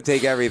 just let them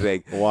take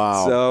everything.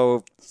 Wow.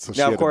 So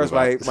now, of course,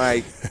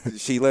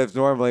 she lives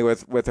normally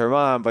with her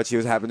mom, but she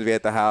was happened to be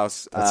at the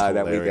house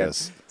that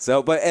weekend.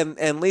 So,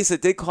 and Lisa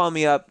did call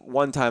me up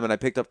one time, and I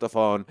picked up the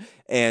phone,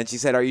 and she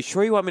said, "Are you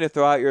sure you want me to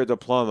throw out your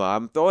diploma?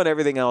 I'm throwing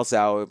everything else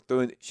out."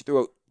 She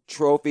threw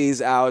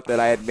trophies out that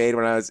I had made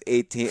when I was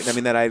 18. I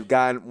mean, that I had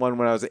gotten one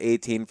when I was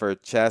 18 for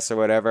chess or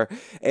whatever,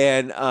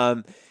 and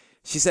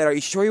she said, "Are you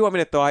sure you want me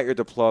to throw out your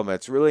diploma?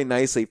 It's really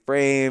nicely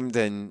framed,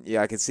 and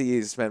I can see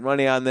you spent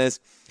money on this."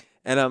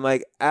 And I'm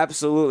like,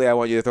 "Absolutely, I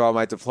want you to throw out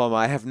my diploma.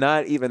 I have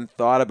not even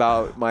thought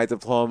about my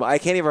diploma. I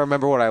can't even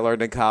remember what I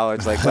learned in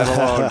college, let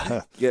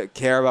alone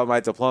care about my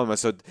diploma.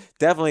 So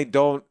definitely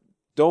don't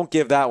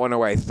give that one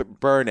away.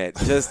 Burn it.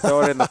 Just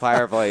throw it in the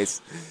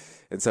fireplace."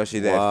 And so she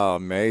did. Wow,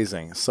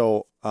 amazing.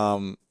 So,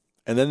 and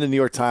then the New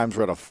York Times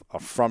wrote a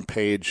front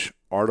page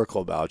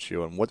article about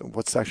you, and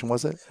what section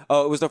was it?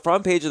 Oh, it was the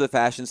front page of the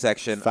fashion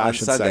section on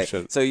Sunday.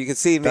 Section. So you can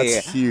see me.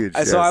 That's huge.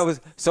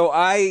 So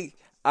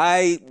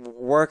I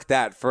worked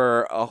that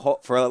for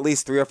at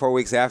least 3 or 4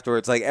 weeks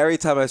afterwards. Like every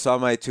time I saw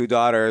my two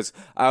daughters,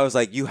 I was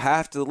like, "You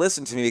have to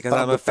listen to me because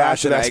I'm a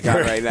fashion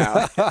icon right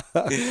now."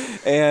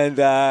 And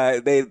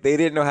they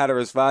didn't know how to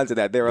respond to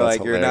that. They were like,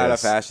 hilarious. "You're not a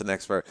fashion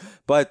expert."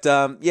 But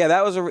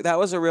that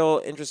was a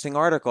real interesting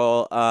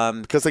article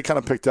because they kind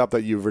of picked up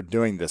that you were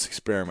doing this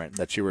experiment,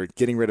 that you were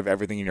getting rid of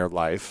everything in your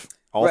life,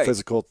 all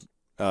physical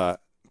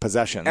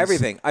possessions.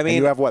 Everything. I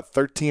mean, and you have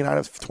 13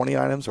 items, 20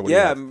 items, or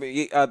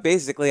what?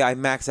 Basically, I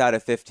max out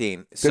at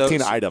 15.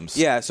 15 items.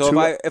 Yeah. So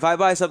if I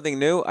buy something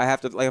new, I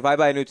have to if I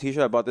buy a new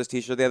T-shirt. I bought this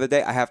T-shirt the other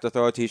day. I have to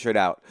throw a T-shirt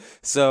out.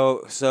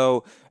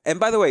 So. And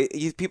by the way,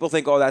 people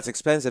think, "Oh, that's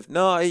expensive."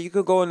 No, you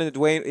could go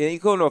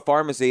into a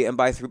pharmacy and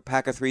buy a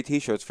pack of 3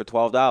 T-shirts for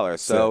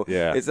 $12. So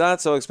it's not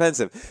so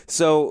expensive.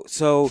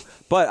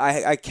 But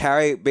I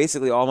carry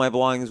basically all my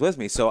belongings with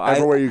me. So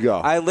everywhere you go,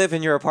 I live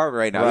in your apartment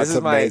right now. Well, this is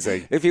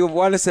amazing. If you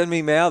want to send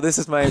me mail, this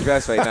is my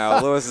address right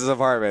now. Lewis's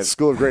apartment.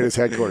 School of Greatness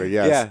headquarters.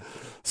 Yes. Yeah.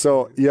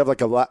 So you have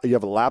you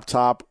have a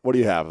laptop. What do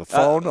you have? A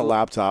phone, a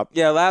laptop?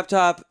 Yeah,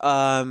 laptop.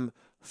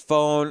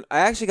 Phone. I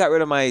actually got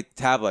rid of my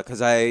tablet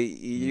because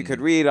you could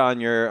read on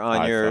your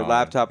iPhone,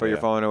 laptop or your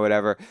phone or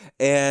whatever,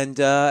 and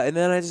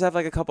then I just have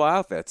like a couple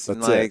outfits. That's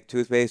and like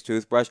toothpaste,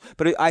 toothbrush.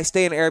 But I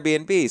stay in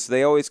Airbnb, so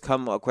they always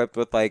come equipped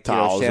with like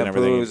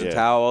shampoos and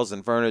towels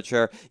and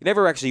furniture. You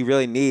never actually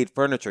really need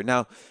furniture.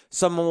 Now,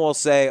 someone will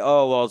say,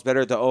 "Oh, well, it's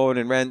better to own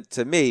and rent."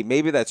 To me,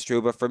 maybe that's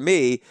true, but for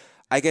me,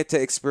 I get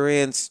to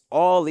experience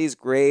all these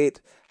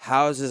great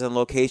houses and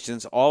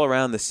locations all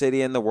around the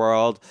city and the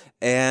world,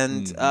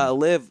 and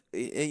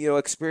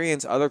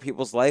experience other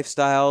people's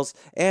lifestyles,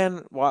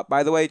 and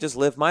by the way, just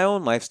live my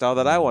own lifestyle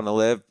that I want to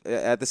live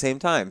at the same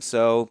time.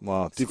 So,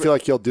 wow. Do you feel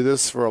like you'll do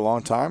this for a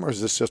long time, or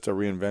is this just a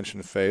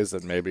reinvention phase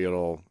that maybe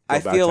it'll?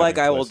 I feel like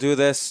I will do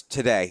this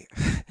today.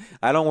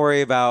 I don't worry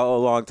about a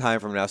long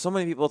time from now. So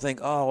many people think,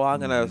 "Oh, well, I'm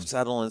going to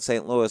settle in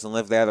St. Louis and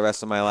live there the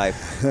rest of my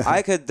life."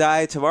 I could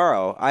die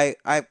tomorrow.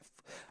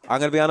 I'm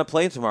going to be on a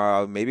plane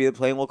tomorrow. Maybe the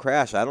plane will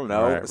crash. I don't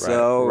know.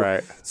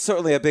 Right.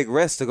 Certainly a big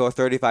risk to go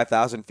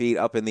 35,000 feet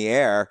up in the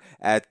air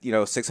at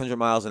 600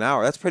 miles an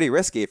hour. That's pretty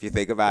risky if you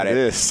think about it. It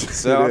is.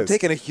 So I'm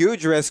taking a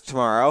huge risk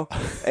tomorrow,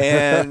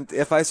 and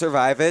if I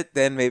survive it,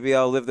 then maybe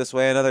I'll live this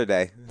way another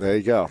day. There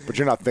you go. But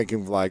you're not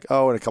thinking like,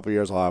 "Oh, in a couple of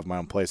years I'll have my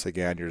own place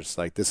again." You're just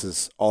like, "This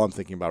is all I'm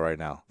thinking about right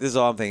now." This is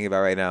all I'm thinking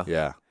about right now.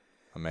 Yeah.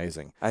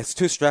 Amazing. It's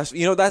too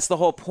stressful. That's the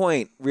whole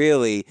point,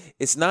 really.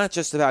 It's not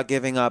just about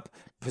giving up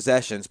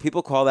possessions.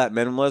 People call that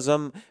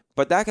minimalism,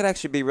 but that could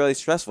actually be really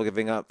stressful,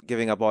 giving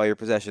up all your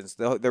possessions.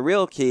 The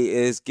real key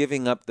is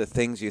giving up the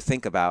things you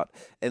think about.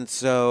 And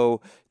so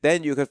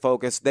then you could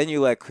focus, then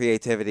you let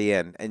creativity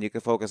in, and you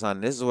can focus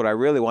on, this is what I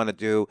really want to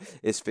do,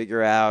 is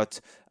figure out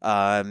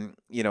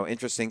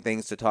interesting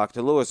things to talk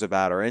to Lewis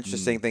about, or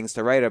interesting things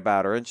to write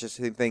about, or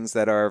interesting things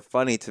that are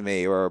funny to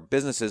me, or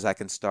businesses I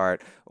can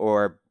start,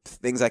 or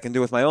things I can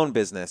do with my own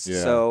business,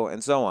 so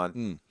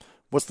on.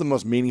 What's the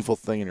most meaningful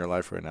thing in your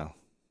life right now?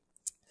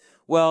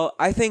 Well,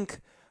 I think,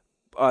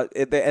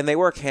 and they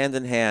work hand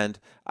in hand.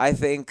 I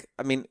think,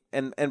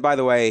 and by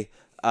the way,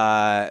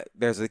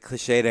 there's a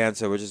cliched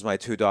answer, which is my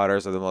two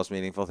daughters are the most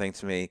meaningful thing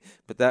to me.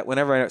 But that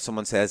whenever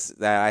someone says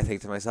that, I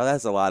think to myself,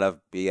 that's a lot of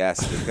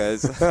BS,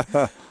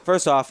 because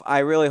first off, I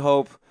really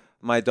hope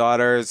my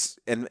daughters,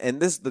 and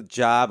this is the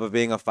job of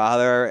being a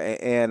father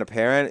and a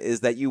parent,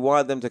 is that you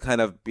want them to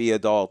kind of be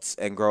adults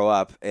and grow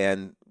up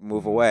and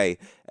move away.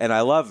 And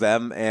I love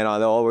them, and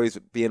they'll always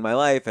be in my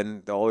life,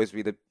 and they'll always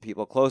be the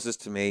people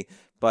closest to me.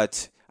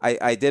 But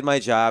I did my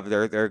job.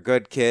 They're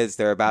good kids.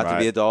 They're about to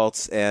be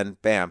adults,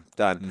 and bam,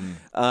 done.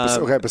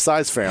 Okay,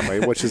 besides family,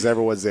 which is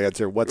everyone's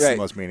answer, what's the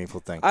most meaningful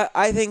thing?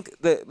 I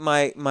think that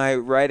my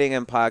writing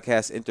and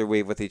podcast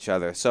interweave with each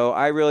other. So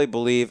I really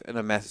believe in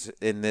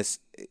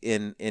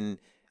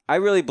I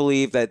really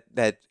believe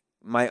that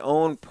my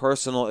own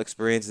personal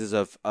experiences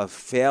of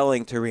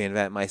failing to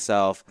reinvent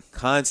myself,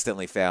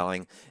 constantly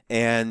failing,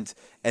 and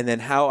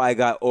then how I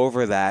got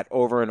over that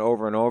over and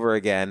over and over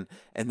again,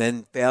 and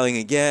then failing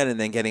again, and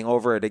then getting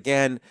over it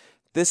again.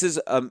 This is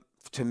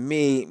to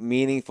me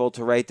meaningful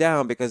to write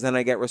down, because then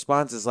I get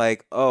responses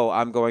like, oh,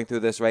 I'm going through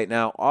this right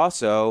now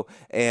also,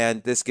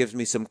 and this gives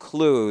me some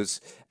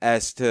clues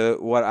as to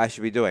what I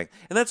should be doing.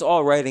 And that's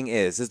all writing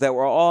is that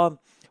we're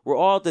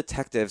all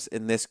detectives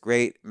in this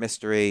great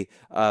mystery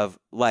of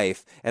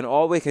life, and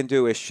all we can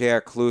do is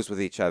share clues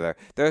with each other.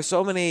 There are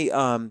so many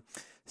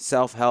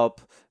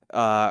self-help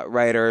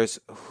writers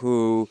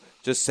who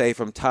just say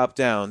from top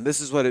down,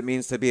 this is what it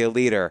means to be a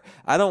leader.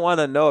 I don't want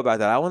to know about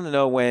that. I want to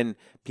know when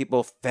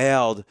people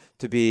failed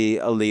to be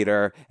a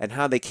leader and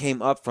how they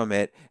came up from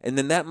it. And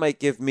then that might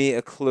give me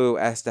a clue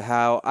as to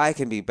how I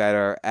can be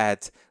better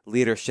at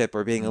leadership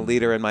or being a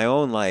leader in my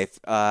own life.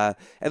 And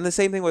the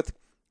same thing with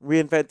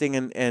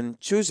reinventing and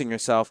choosing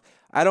yourself.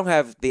 I don't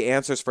have the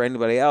answers for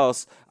anybody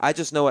else. I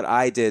just know what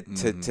I did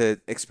to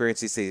experience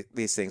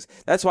these things.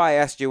 That's why I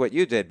asked you what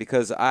you did,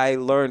 because I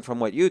learned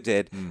from what you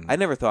did. I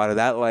never thought of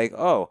that. Like,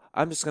 oh,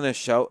 I'm just going to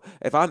show,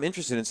 if I'm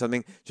interested in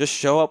something, just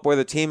show up where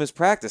the team is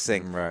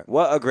practicing. Right.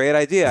 What a great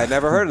idea. I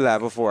never heard of that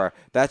before.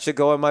 That should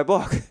go in my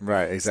book.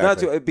 Right,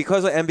 exactly. It's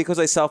not because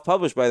I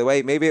self-published, by the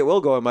way, maybe it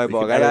will go in my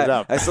book.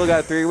 I still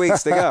got 3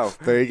 weeks to go.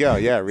 There you go.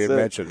 Yeah,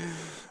 reinvention.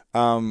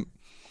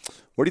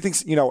 What do you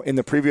think, in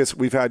the previous,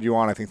 we've had you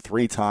on, I think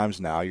 3 times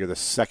now. You're the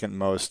second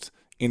most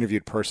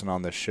interviewed person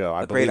on this show.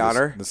 I believe great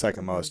honor. The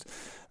second most.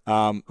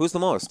 Who's the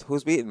most?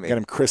 Who's beating me? Got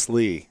him Chris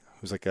Lee,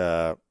 who's like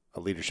a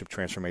leadership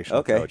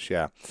transformation coach.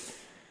 Yeah.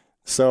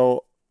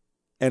 So,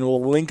 and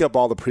we'll link up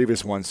all the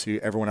previous ones to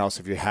everyone else.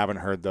 If you haven't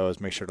heard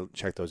those, make sure to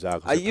check those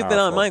out. You've been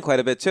on mine quite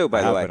a bit too,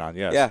 by the way. I've been on,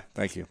 yes. Yeah.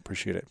 Thank you.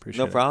 Appreciate it.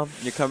 No problem.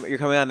 You're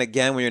coming on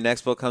again when your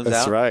next book comes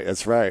out?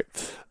 That's right.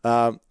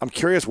 I'm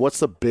curious, what's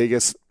the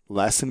biggest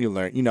lesson you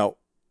learned?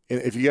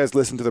 If you guys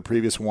listen to the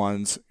previous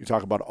ones, you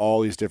talk about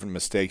all these different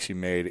mistakes you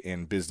made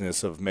in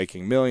business of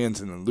making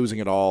millions and then losing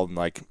it all in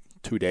like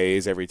 2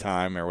 days every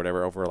time or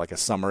whatever, over like a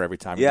summer every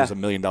time. You lose $1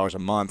 million a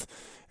month.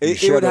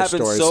 It would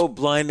happen so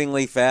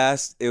blindingly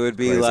fast. It would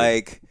be crazy.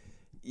 Like,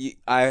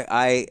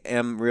 I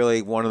am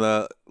really one of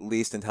the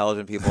least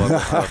intelligent people on the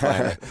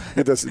planet.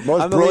 You're the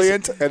most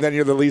brilliant, and then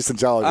you're the least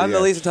intelligent. I'm the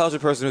least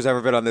intelligent person who's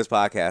ever been on this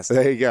podcast.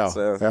 There you go.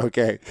 So.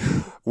 Okay.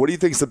 What do you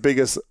think is the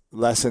biggest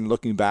lesson,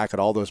 looking back at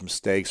all those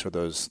mistakes or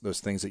those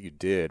things that you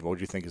did? What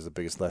do you think is the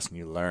biggest lesson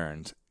you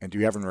learned? And do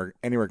you have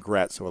any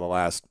regrets over the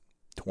last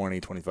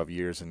 20, 25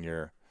 years in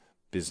your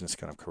business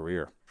kind of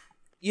career?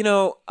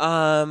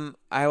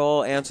 I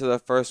will answer the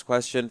first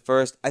question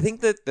first. I think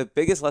that the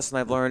biggest lesson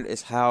I've learned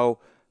is how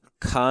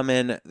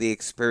common the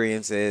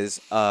experience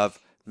is of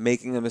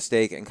making a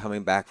mistake and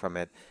coming back from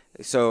it.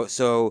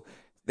 So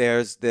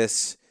there's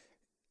this,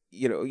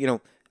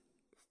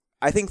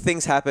 I think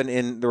things happen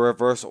in the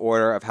reverse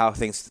order of how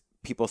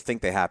people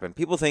think they happen.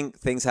 People think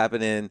things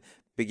happen in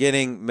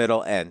beginning,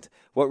 middle, end.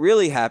 What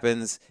really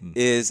happens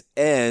is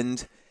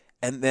end,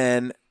 and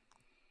then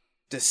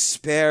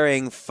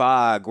despairing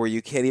fog where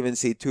you can't even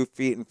see 2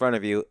 feet in front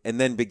of you, and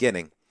then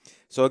beginning.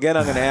 So again,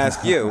 I'm going to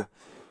ask you,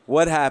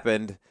 what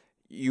happened?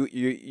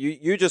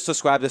 You just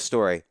described a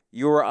story.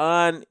 You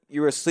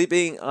were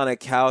sleeping on a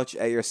couch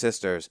at your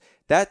sister's.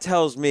 That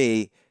tells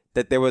me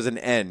that there was an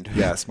end.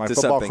 Yes, my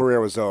football career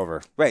was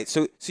over. Right.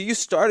 So you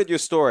started your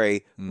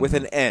story with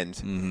an end.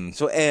 Mm-hmm.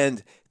 So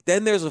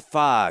then there's a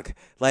fog.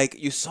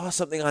 Like, you saw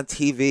something on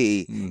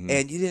TV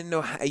and you didn't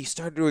know how, you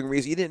started doing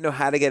research. You didn't know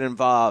how to get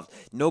involved.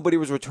 Nobody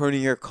was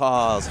returning your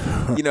calls.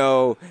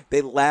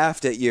 They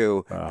laughed at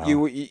you.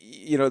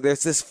 Wow.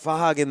 There's this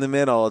fog in the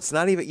middle. It's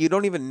not even, you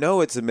don't even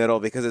know it's the middle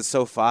because it's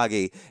so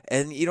foggy,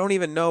 and you don't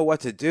even know what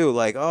to do.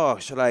 Like, oh,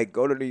 should I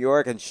go to New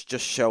York and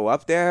just show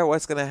up there?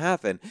 What's going to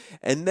happen?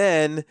 And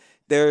then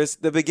there's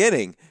the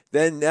beginning.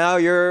 Then now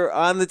you're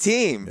on the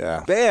team.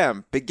 Yeah.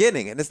 Bam,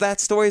 beginning. And that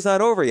story's not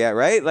over yet,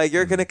 right? Like,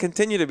 you're going to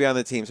continue to be on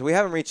the team. So we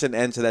haven't reached an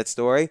end to that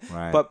story.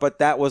 Right. But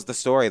that was the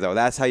story, though.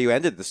 That's how you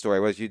ended the story,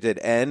 was you did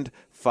end,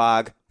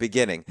 fog,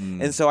 beginning.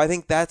 And so I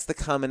think that's the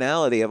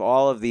commonality of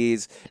all of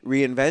these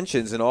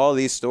reinventions and all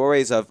these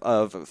stories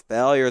of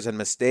failures and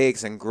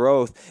mistakes and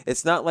growth.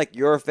 It's not like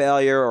your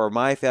failure or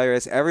my failure.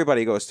 It's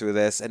everybody goes through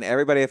this, and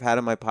everybody I've had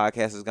on my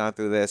podcast has gone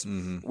through this,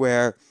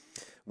 where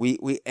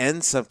we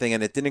end something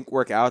and it didn't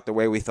work out the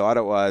way we thought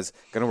it was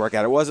going to work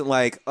out. It wasn't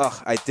like,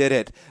 oh, I did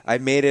it. I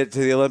made it to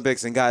the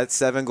Olympics and got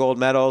 7 gold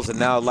medals and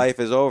now life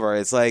is over.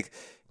 It's like,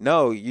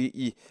 no,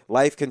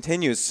 life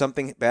continues.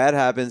 Something bad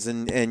happens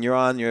and you're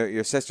on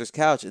your sister's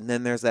couch, and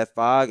then there's that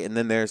fog, and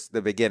then there's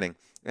the beginning.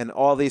 And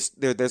all these,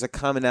 there's a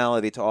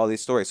commonality to all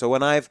these stories. So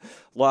when I've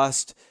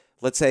lost,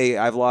 let's say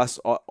I've lost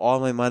all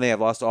my money, I've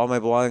lost all my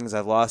belongings,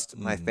 I've lost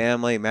my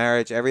family,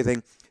 marriage,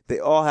 everything, they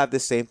all have the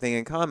same thing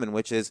in common,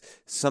 which is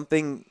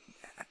something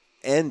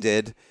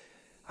ended.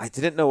 I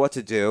didn't know what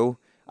to do.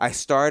 I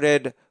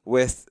started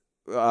with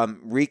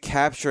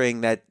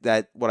recapturing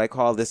that what I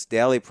call this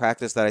daily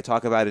practice that I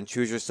talk about in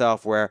Choose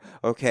Yourself, where,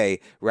 okay,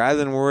 rather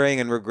than worrying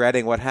and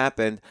regretting what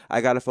happened,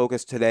 I got to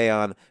focus today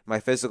on my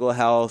physical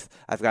health.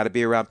 I've got to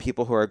be around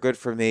people who are good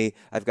for me.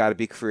 I've got to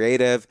be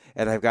creative,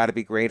 and I've got to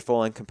be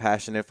grateful and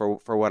compassionate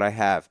for what I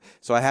have.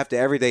 So I have to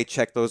every day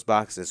check those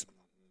boxes.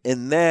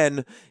 And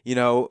then,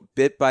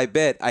 bit by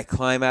bit, I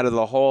climb out of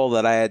the hole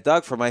that I had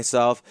dug for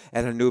myself,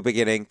 and a new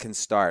beginning can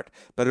start.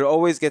 But it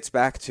always gets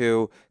back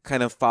to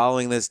kind of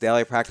following this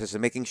daily practice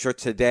and making sure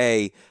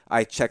today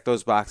I check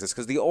those boxes.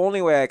 Because the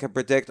only way I can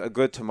predict a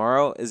good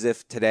tomorrow is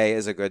if today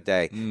is a good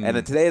day. And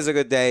if today is a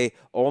good day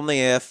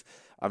only if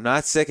I'm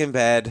not sick in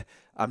bed,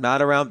 I'm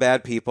not around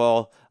bad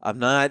people, I'm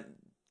not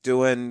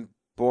doing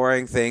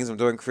boring things, I'm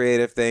doing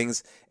creative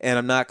things, and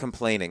I'm not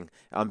complaining.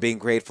 I'm being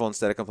grateful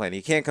instead of complaining.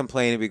 You can't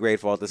complain and be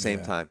grateful at the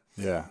same time.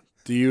 Yeah.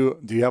 Do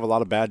you have a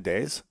lot of bad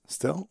days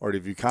still, or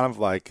have you kind of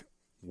like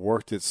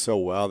worked it so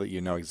well that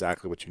you know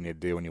exactly what you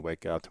need to do when you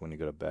wake up to when you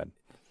go to bed?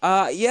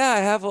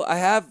 Yeah, I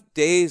have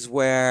days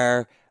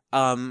where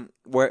the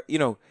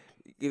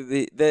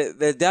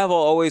devil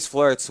always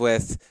flirts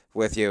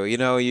with you.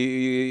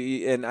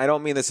 You and I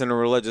don't mean this in a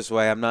religious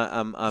way.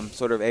 I'm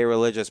sort of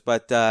a-religious,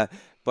 but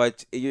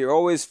you're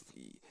always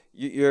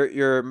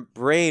your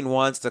brain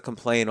wants to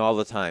complain all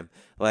the time.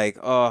 Like,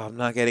 oh, I'm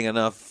not getting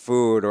enough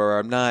food,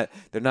 or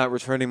they're not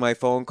returning my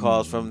phone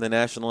calls from the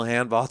national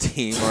handball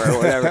team, or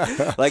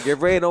whatever. Like, your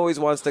brain always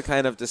wants to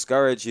kind of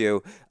discourage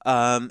you.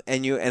 And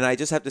I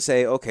just have to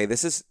say, okay,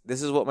 this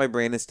is what my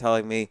brain is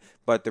telling me.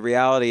 But the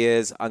reality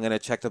is, I'm going to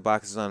check the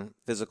boxes on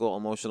physical,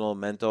 emotional,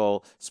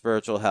 mental,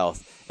 spiritual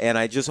health. And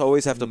I just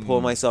always have to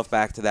pull myself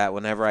back to that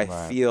whenever I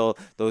feel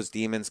those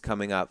demons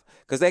coming up,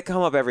 because they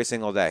come up every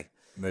single day.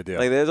 They do.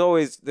 Like,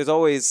 there's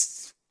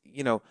always,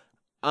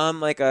 I'm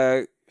like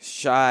a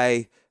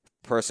shy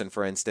person,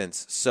 for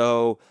instance.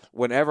 So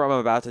whenever I'm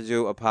about to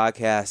do a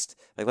podcast,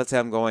 like let's say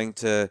I'm going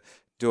to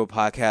do a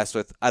podcast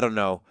with, I don't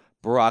know,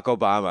 Barack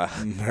Obama.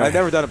 I've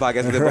never done a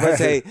podcast with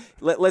him,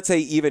 but let's say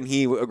even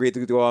he agreed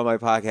to do all my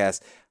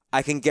podcasts.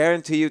 I can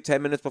guarantee you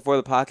 10 minutes before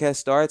the podcast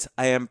starts,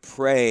 I am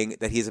praying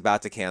that he's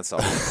about to cancel.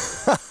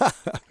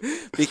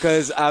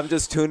 Because I'm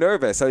just too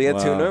nervous. I get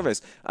too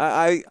nervous.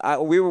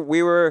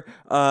 We were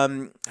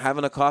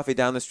having a coffee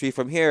down the street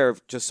from here,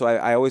 just so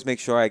I always make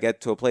sure I get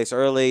to a place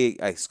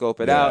early, I scope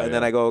it out, and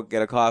then I go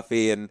get a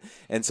coffee, and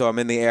so I'm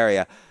in the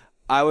area.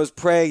 I was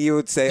praying you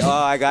would say, oh,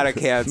 I got to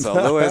cancel.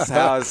 Lewis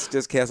House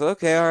just canceled.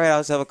 Okay, all right, I'll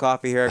just have a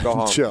coffy here and go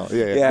home. Chill.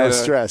 Yeah, no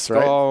stress, right?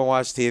 Go home and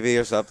watch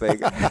TV or something.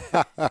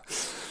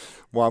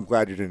 Well, I'm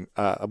glad you didn't.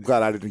 I'm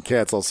glad I didn't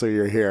cancel, so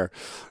you're here.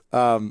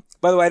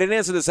 By the way, I didn't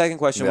answer the second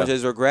question, which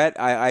is regret.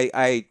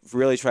 I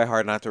really try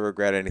hard not to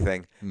regret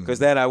anything, because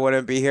then I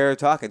wouldn't be here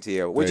talking to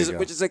you, which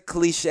is a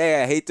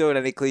cliche. I hate doing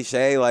any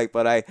cliche,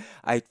 but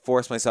I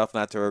force myself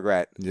not to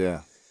regret.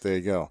 Yeah, there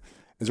you go.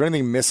 Is there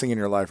anything missing in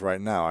your life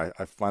right now?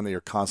 I find that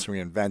you're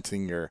constantly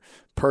reinventing, you're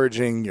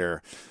purging,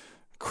 you're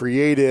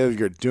creative,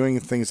 you're doing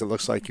things that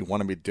looks like you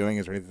want to be doing.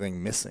 Is there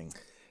anything missing?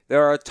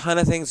 There are a ton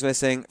of things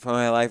missing from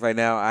my life right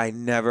now. I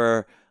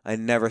never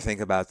think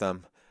about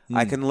them.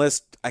 I can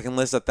list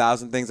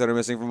 1,000 things that are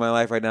missing from my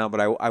life right now, but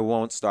I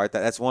won't start that.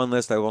 That's one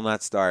list I will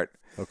not start.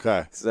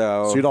 Okay.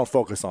 So you don't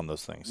focus on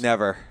those things?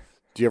 Never.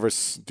 Do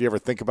you ever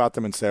think about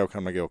them and say, okay,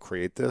 I'm going to go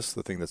create this,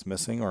 the thing that's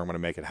missing, or I'm going to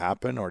make it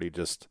happen, or do you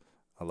just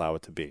allow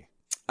it to be?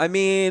 I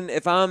mean,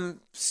 if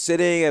I'm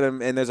sitting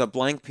and there's a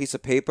blank piece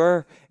of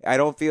paper, I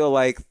don't feel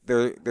like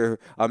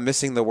I'm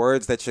missing the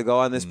words that should go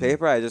on this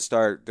paper. I just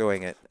start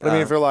doing it. But I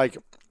mean, if you're like,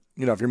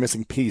 if you're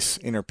missing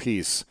inner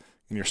peace,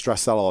 and you're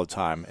stressed out all the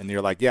time, and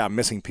you're like, yeah, I'm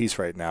missing peace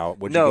right now,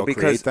 would you go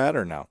create that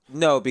or no?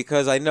 No,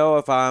 because I know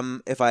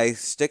if I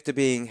stick to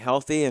being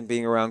healthy and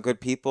being around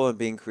good people and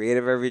being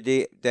creative every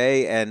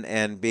day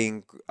and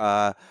being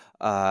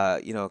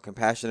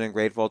compassionate and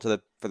grateful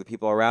for the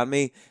people around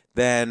me,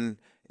 then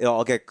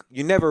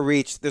you never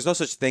reach, there's no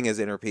such thing as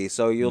inner peace.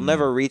 So you'll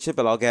never reach it,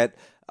 but I'll get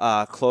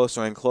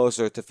closer and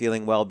closer to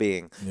feeling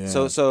well-being. Yeah.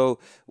 So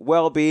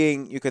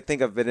well-being, you could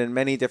think of it in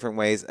many different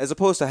ways. As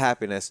opposed to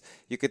happiness,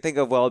 you could think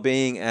of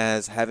well-being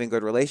as having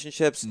good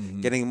relationships,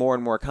 getting more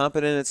and more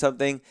competent at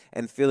something,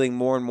 and feeling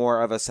more and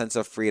more of a sense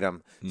of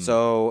freedom.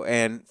 So,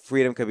 and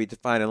freedom could be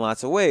defined in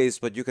lots of ways,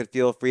 but you could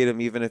feel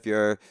freedom even if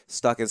you're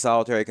stuck in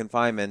solitary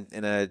confinement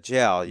in a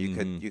jail.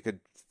 You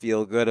could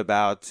feel good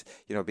about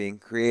being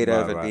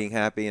creative and being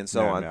happy and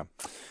so on. Yeah.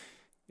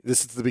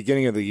 This is the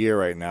beginning of the year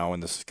right now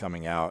when this is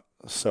coming out.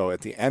 So at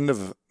the end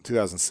of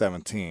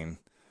 2017,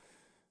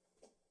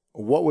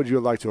 what would you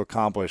like to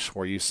accomplish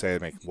where you say,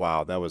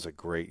 wow, that was a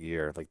great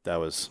year.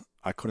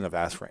 I couldn't have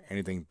asked for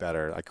anything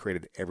better. I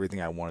created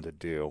everything I wanted to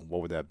do.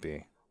 What would that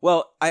be?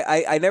 Well,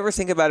 I never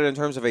think about it in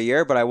terms of a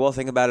year, but I will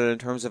think about it in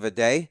terms of a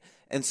day.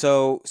 And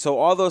so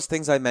all those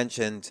things I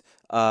mentioned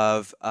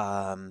of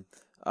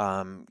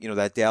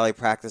that daily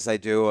practice I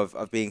do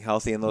of being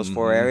healthy in those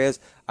four areas.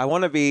 I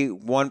want to be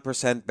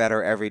 1%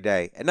 better every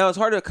day. And now it's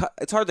hard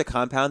to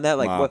compound that.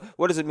 Like, Wow.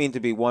 what does it mean to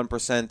be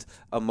 1%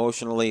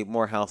 emotionally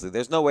more healthy?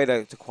 There's no way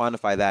to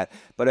quantify that.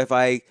 But if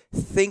I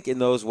think in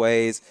those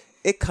ways,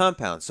 it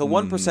compounds. So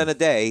 1% a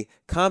day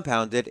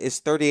compounded is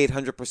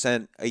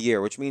 3,800% a year,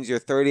 which means you're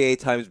 38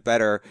 times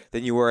better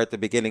than you were at the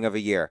beginning of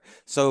a year.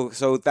 So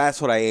that's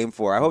what I aim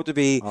for. I hope to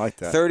be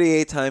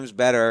 38 times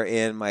better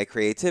in my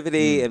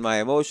creativity, in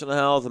my emotional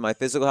health, in my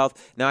physical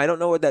health. Now, I don't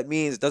know what that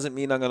means. It doesn't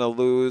mean I'm going to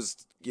lose,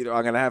 I'm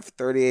going to have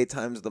 38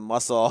 times the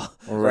muscle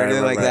or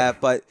anything like that.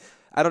 But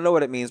I don't know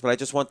what it means, but I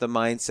just want the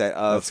mindset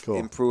of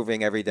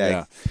improving every day.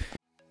 Yeah.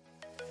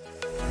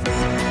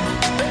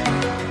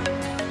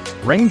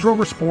 Range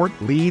Rover Sport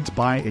leads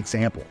by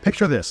example.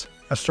 Picture this.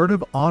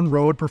 Assertive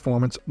on-road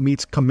performance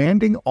meets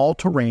commanding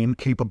all-terrain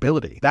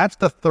capability. That's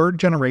the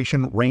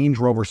third-generation Range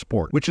Rover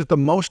Sport, which is the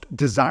most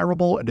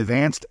desirable,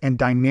 advanced, and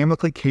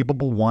dynamically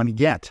capable one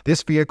yet.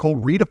 This vehicle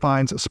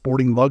redefines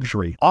sporting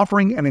luxury,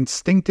 offering an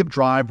instinctive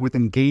drive with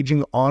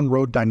engaging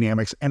on-road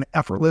dynamics and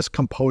effortless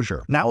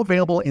composure. Now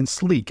available in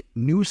sleek,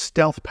 new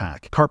Stealth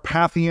Pack,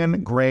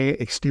 Carpathian gray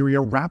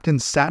exterior wrapped in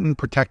satin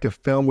protective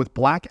film with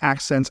black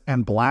accents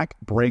and black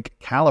brake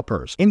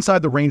calipers.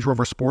 Inside the Range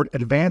Rover Sport,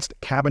 advanced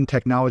cabin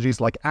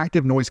technologies like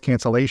active noise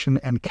cancellation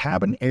and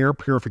cabin air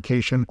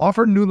purification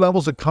offer new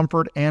levels of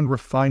comfort and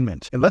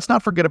refinement. And let's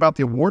not forget about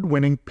the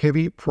award-winning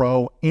Pivi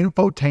Pro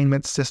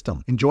infotainment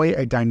system. Enjoy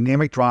a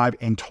dynamic drive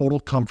in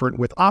total comfort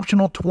with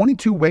optional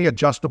 22-way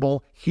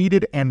adjustable,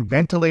 heated and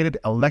ventilated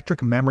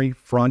electric memory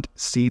front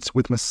seats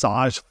with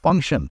massage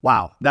function.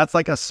 Wow, that's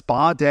like a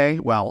spa day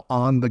while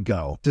on the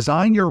go.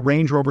 Design your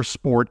Range Rover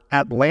Sport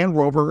at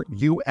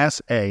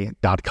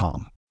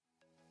LandRoverUSA.com.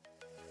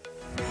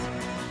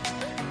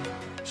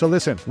 So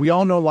listen, we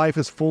all know life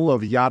is full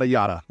of yada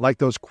yada, like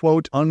those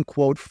quote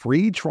unquote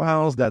free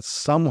trials that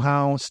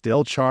somehow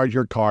still charge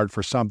your card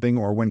for something,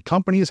 or when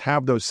companies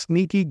have those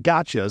sneaky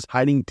gotchas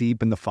hiding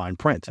deep in the fine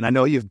print. And I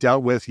know you've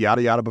dealt with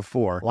yada yada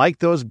before, like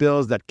those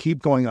bills that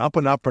keep going up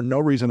and up for no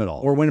reason at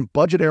all, or when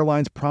budget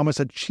airlines promise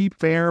a cheap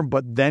fare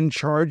but then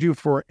charge you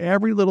for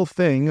every little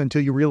thing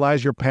until you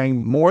realize you're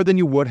paying more than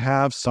you would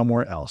have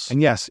somewhere else. And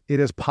yes,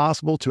 it is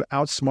possible to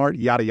outsmart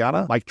yada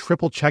yada, like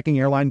triple checking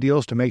airline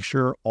deals to make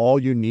sure all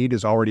you need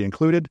is already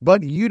included,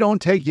 but you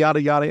don't take yada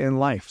yada in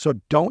life. So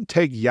don't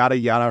take yada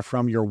yada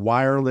from your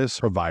wireless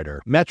provider.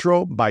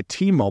 Metro by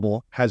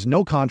T-Mobile has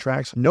no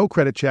contracts, no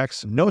credit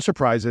checks, no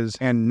surprises,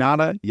 and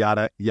nada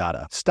yada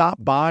yada.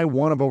 Stop by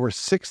one of over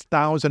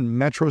 6,000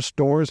 Metro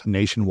stores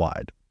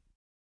nationwide.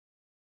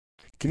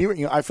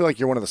 I feel like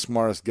you're one of the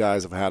smartest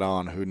guys I've had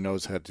on who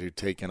knows how to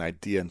take an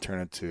idea and turn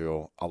it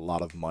to a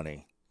lot of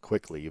money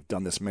quickly. You've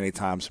done this many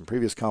times in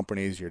previous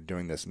companies. You're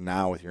doing this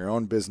now with your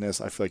own business.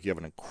 I feel like you have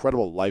an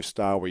incredible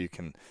lifestyle where you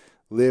can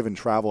live and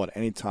travel at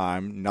any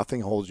time.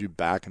 Nothing holds you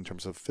back in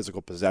terms of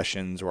physical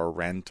possessions or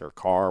rent or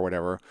car or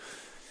whatever.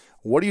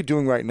 What are you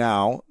doing right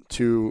now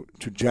to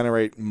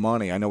generate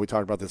money? I know we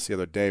talked about this the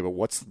other day, but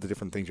what's the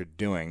different things you're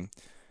doing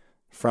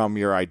from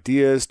your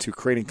ideas to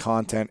creating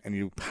content, and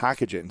you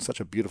package it in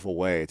such a beautiful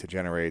way to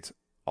generate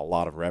a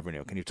lot of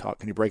revenue? Can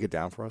you break it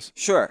down for us?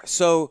 Sure.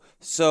 So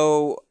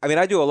I mean,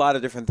 I do a lot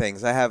of different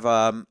things. I have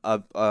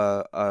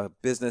a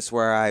business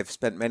where I've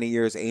spent many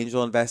years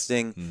angel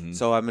investing. Mm-hmm.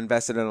 So I'm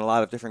invested in a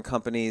lot of different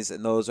companies,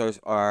 and those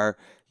are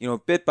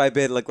bit by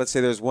bit. Like, let's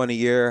say there's one a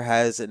year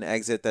has an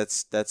exit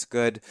that's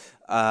good.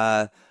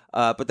 But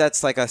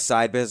that's like a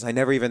side business. I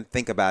never even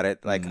think about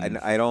it. Like,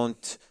 I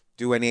don't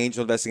do any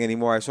angel investing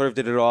anymore. I sort of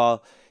did it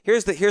all.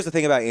 Here's the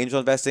thing about angel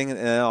investing, and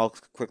then I'll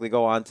quickly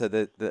go on to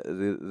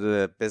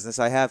the business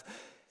I have.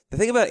 The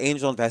thing about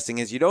angel investing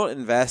is you don't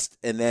invest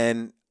and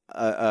then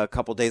a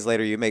couple days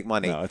later you make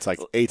money. No, it's like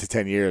 8 to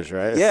 10 years,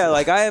 right? Yeah,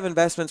 like I have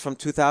investments from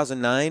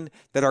 2009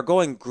 that are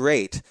going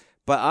great,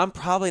 but I'm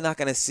probably not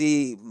going to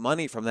see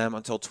money from them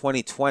until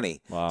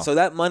 2020. Wow. So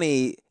that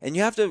money, and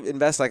you have to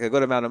invest like a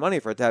good amount of money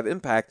for it to have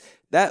impact.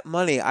 That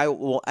money, I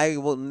will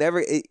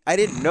never. I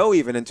didn't know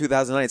even in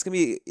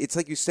 2009. It's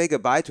like you say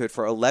goodbye to it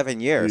for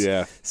 11 years.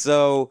 Yeah.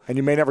 So, and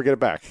you may never get it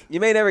back. You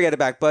may never get it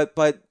back, but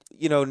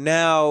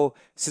now,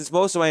 since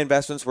most of my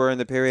investments were in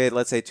the period,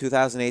 let's say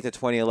 2008 to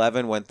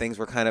 2011, when things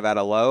were kind of at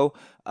a low,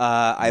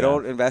 I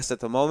don't invest at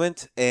the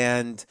moment,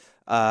 and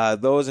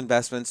those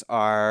investments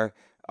are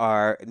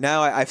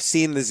now I've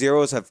seen the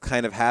zeros have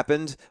kind of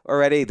happened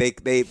already.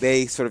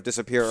 They sort of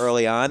disappear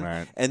early on.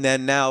 Right. And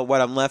then now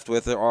what I'm left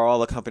with are all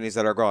the companies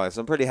that are growing.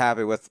 So I'm pretty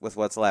happy with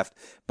what's left.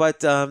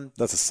 But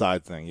that's a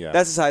side thing, yeah.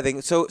 That's a side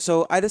thing.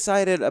 So I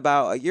decided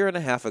about a year and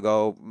a half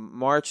ago,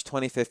 March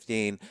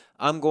 2015,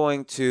 I'm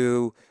going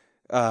to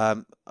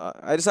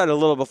I decided a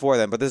little before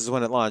then, but this is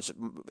when it launched,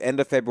 end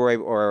of February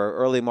or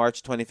early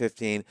March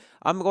 2015.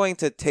 I'm going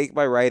to take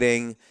my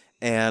writing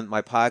and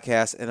my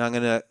podcast, and I'm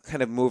going to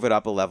kind of move it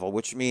up a level,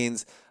 which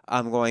means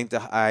I'm going to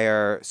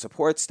hire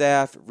support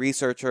staff,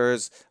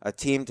 researchers, a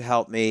team to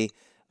help me,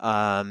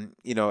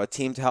 a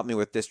team to help me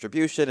with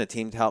distribution, a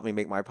team to help me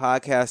make my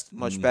podcast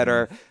much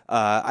better.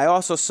 I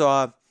also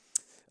saw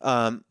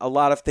a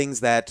lot of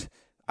things that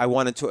I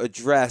wanted to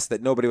address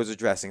that nobody was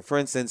addressing. For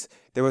instance,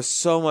 there was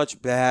so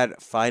much bad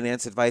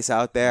finance advice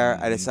out there.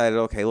 I decided,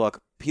 okay,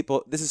 look,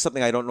 people, this is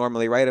something I don't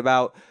normally write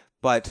about,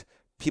 but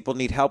people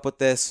need help with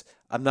this.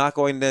 I'm not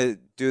going to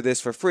do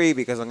this for free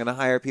because I'm going to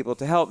hire people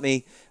to help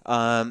me.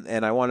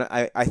 And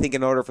I think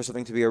in order for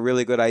something to be a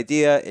really good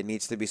idea, it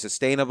needs to be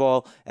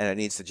sustainable and it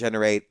needs to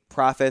generate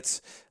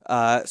profits.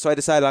 So I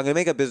decided I'm going to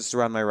make a business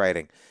around my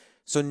writing.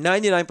 So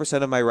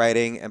 99% of my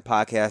writing and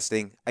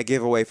podcasting, I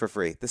give away for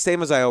free. The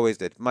same as I always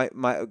did.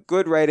 My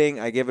good writing,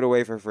 I give it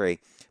away for free.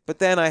 But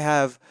then I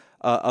have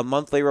a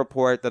monthly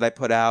report that I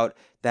put out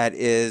that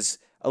is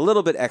a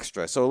little bit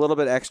extra. So a little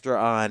bit extra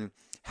on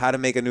how to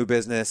make a new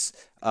business,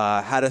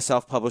 how to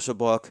self-publish a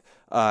book,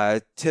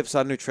 tips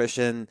on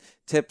nutrition,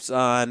 tips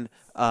on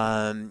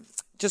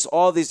just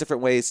all these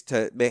different ways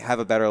to have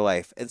a better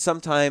life. And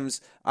sometimes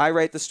I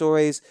write the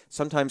stories.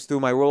 Sometimes through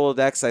my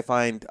Rolodex, I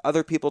find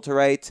other people to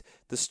write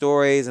the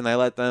stories and I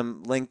let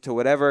them link to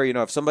whatever. You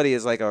know, if somebody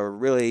is like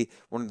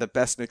one of the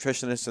best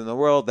nutritionists in the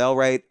world, they'll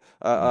write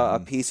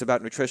a piece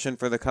about nutrition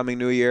for the coming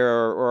new year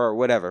or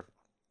whatever.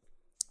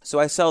 So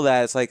I sell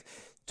that. It's like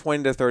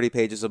 20 to 30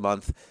 pages a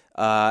month,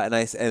 and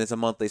it's a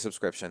monthly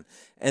subscription.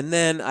 And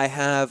then I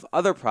have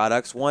other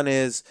products. One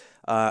is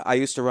I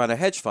used to run a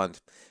hedge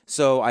fund.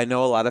 So I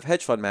know a lot of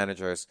hedge fund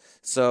managers.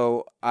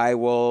 So I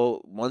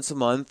will once a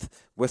month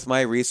with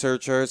my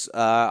researchers,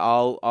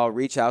 I'll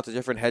reach out to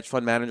different hedge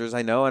fund managers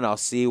I know, and I'll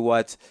see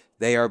what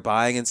they are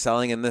buying and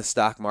selling in the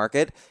stock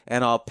market,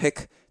 and I'll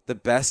pick the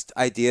best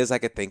ideas I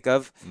could think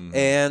of,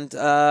 and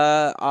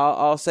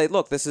I'll say,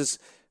 look, this is,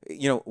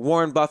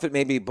 Warren Buffett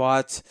maybe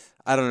bought,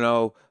 I don't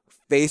know,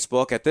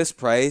 Facebook at this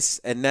price,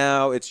 and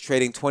now it's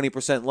trading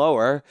 20%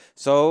 lower.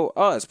 So,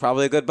 it's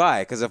probably a good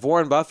buy. Because if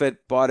Warren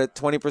Buffett bought it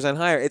 20%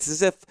 higher, it's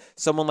as if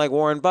someone like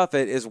Warren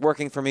Buffett is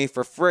working for me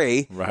for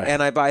free, right,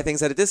 and I buy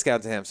things at a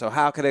discount to him. So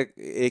how could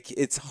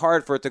it's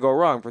hard for it to go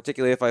wrong,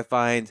 particularly if I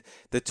find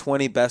the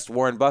 20 best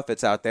Warren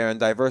Buffetts out there and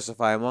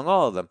diversify among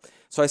all of them.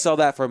 So I sell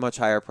that for a much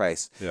higher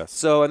price. Yes.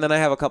 So, and then I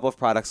have a couple of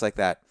products like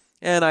that.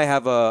 And I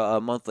have a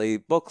monthly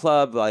book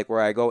club, like where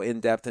I go in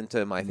depth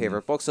into my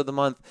favorite books of the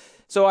month.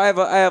 So I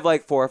have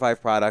like 4 or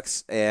 5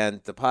 products,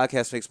 and the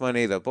podcast makes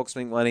money, the books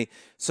make money.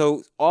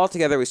 So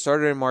altogether, we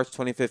started in March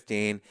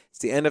 2015. It's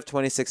the end of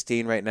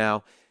 2016 right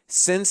now.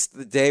 Since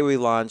the day we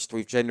launched,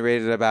 we've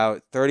generated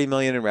about $30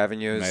 million in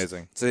revenues.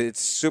 Amazing. So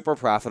it's super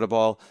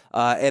profitable,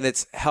 and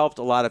it's helped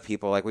a lot of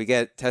people. Like, we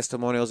get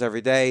testimonials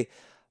every day.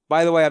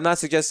 By the way, I'm not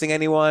suggesting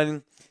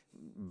anyone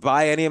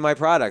buy any of my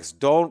products.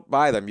 Don't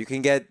buy them. You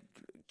can get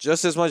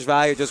just as much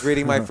value just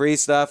reading my free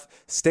stuff.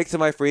 Stick to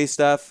my free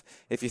stuff.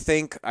 If you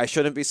think I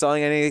shouldn't be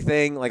selling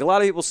anything, like a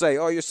lot of people say,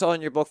 oh, you're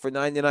selling your book for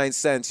 99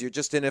 cents. You're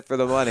just in it for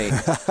the money.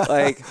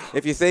 Like,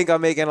 if you think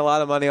I'm making a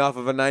lot of money off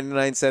of a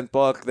 99-cent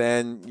book,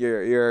 then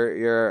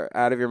you're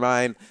out of your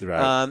mind.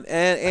 Right.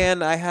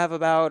 And I have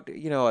about,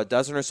 a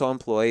dozen or so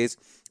employees.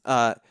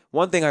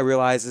 One thing I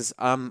realize is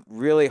I'm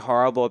really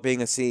horrible at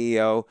being a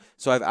CEO.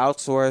 So I've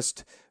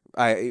outsourced.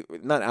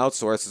 Not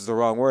outsource is the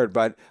wrong word,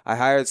 but I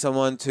hired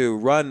someone to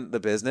run the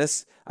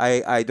business.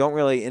 I don't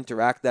really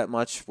interact that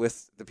much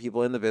with the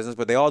people in the business,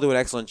 but they all do an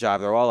excellent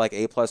job. They're all like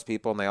A+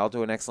 people, and they all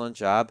do an excellent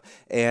job.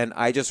 And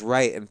I just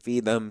write and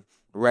feed them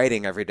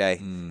writing every day.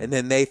 And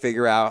then they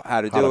figure out how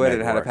to do it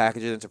and how to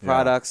package it into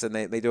products, and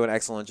they do an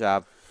excellent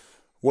job.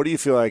 What do you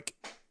feel like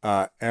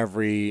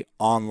every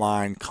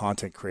online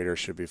content creator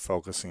should be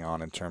focusing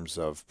on in terms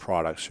of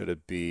products? Should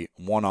it be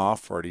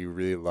one-off, or do you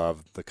really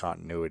love the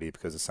continuity?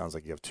 Because it sounds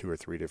like you have 2 or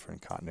 3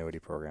 different continuity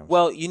programs.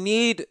 Well, you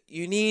need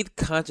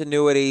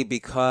continuity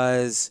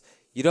because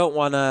you don't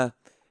want to.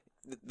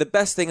 The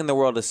best thing in the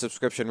world is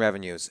subscription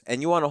revenues,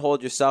 and you want to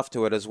hold yourself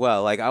to it as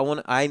well. Like,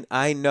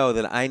 I know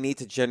that I need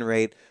to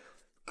generate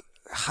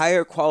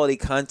higher quality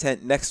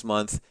content next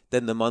month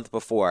than the month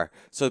before.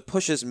 So it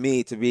pushes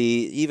me to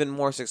be even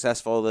more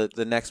successful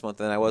the next month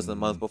than I was the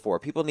month before.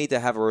 People need to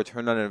have a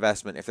return on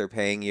investment if they're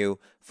paying you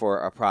for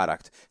a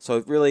product. So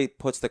it really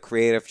puts the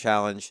creative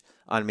challenge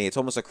on me. It's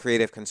almost a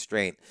creative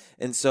constraint.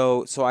 And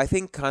so I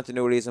think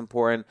continuity is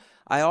important.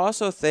 I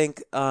also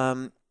think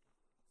also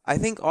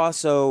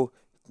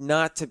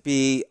not to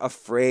be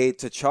afraid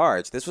to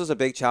charge. This was a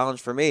big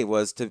challenge for me,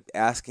 was to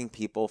asking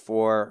people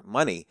for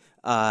money.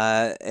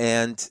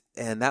 And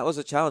that was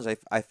a challenge.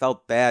 I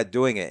felt bad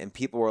doing it, and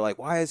people were like,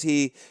 why is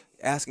he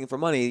asking for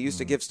money? He used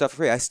to give stuff for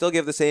free. I still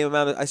give the same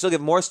amount. I still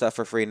give more stuff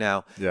for free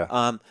now. Yeah.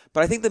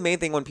 But I think the main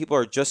thing when people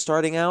are just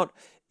starting out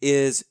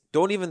is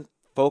don't even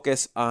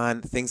focus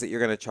on things that you're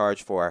going to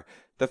charge for.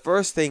 The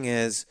first thing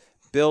is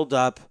build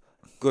up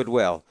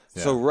goodwill.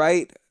 Yeah.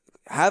 So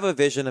have a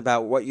vision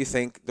about what you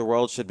think the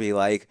world should be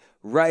like.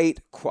 Write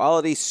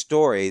quality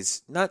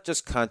stories, not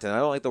just content. I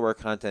don't like the word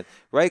content.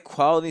 Write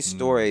quality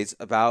stories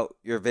about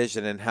your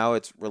vision and how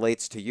it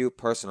relates to you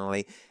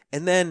personally.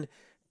 And then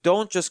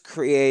don't just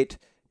create,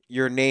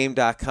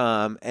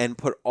 yourname.com and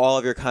put all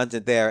of your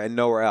content there and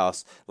nowhere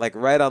else. Like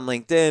write on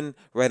LinkedIn,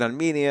 write on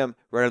Medium,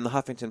 write on the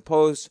Huffington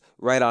Post,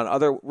 write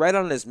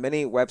on as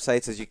many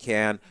websites as you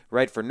can,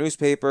 write for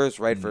newspapers,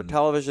 write for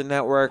television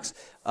networks,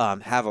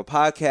 have a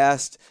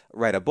podcast,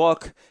 write a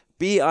book,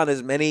 be on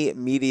as many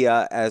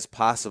media as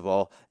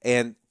possible.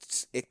 And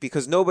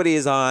because nobody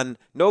is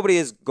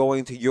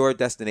going to your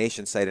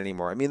destination site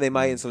anymore. I mean, they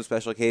might in some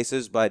special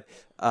cases, but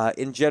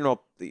in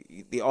general,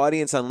 the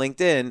audience on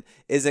LinkedIn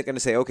isn't going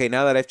to say, okay,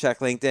 now that I've checked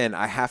LinkedIn,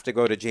 I have to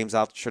go to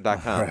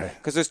jamesaltucher.com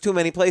because there's too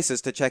many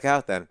places to check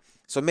out then.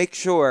 So make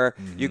sure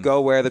you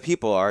go where the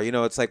people are.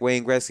 It's like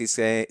Wayne Gretzky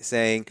saying,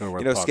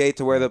 skate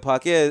to where the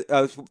puck is,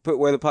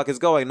 where the puck is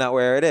going, not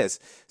where it is.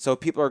 So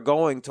people are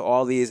going to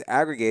all these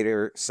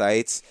aggregator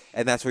sites,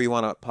 and that's where you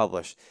want to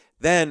publish.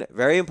 Then,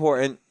 very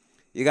important,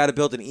 you got to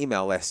build an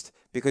email list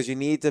because you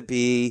need to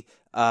be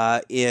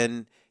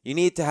you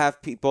need to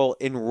have people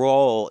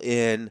enroll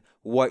in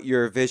what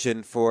your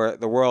vision for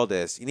the world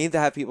is. You need to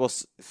have people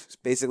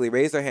basically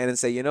raise their hand and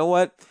say, you know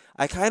what?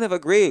 I kind of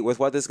agree with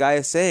what this guy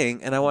is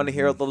saying, and I want to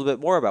hear a little bit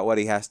more about what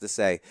he has to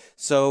say.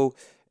 So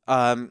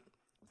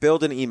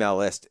build an email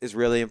list is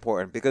really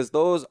important because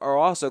those are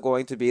also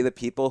going to be the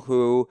people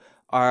who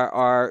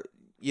are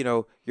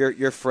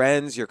your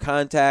friends, your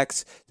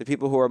contacts, the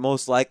people who are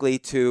most likely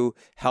to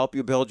help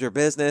you build your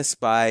business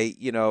by,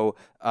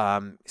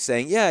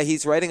 saying, yeah,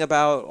 he's writing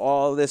about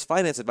all this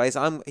finance advice.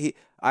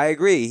 I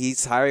agree.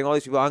 He's hiring all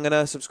these people. I'm going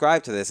to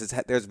subscribe to this.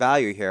 There's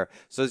value here.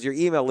 So your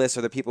email list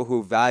are the people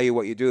who value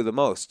what you do the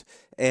most.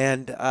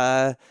 And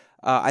I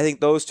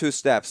think those two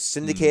steps,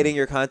 syndicating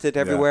your content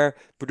everywhere,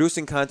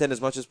 producing content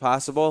as much as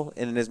possible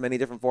and in as many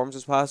different forms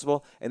as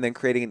possible, and then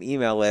creating an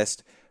email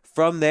list.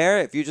 From there,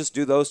 if you just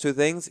do those two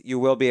things, you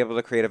will be able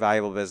to create a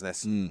valuable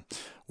business.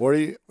 What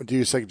do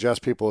you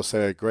suggest people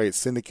say, great,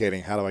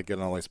 syndicating, how do I get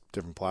on all these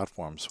different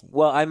platforms?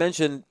 Well, I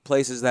mentioned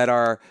places that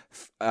are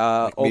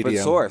like open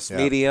Medium, source.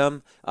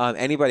 Medium,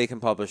 anybody can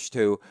publish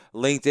to.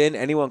 LinkedIn,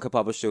 anyone can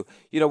publish to.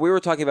 We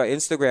were talking about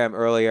Instagram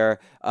earlier.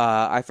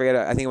 I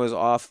think it was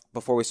off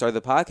before we started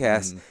the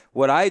podcast.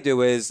 What I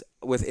do is,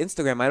 with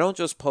Instagram, I don't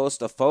just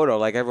post a photo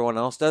like everyone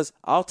else does.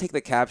 I'll take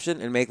the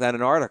caption and make that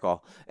an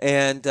article.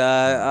 And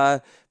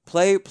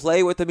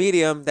play with the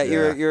medium that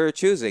you're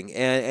choosing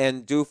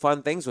and do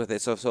fun things with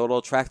it so it'll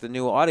attract a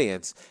new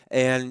audience.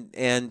 And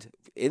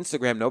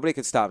Instagram, nobody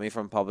can stop me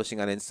from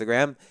publishing on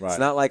Instagram. Right. It's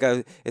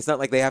not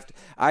like they have to.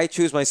 I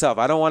choose myself.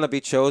 I don't want to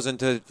be chosen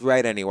to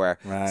write anywhere.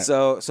 Right.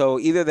 So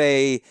either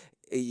they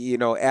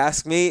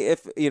ask me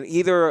if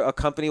either a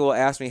company will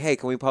ask me, hey,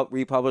 can we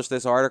republish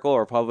this article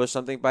or publish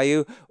something by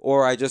you,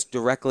 or I just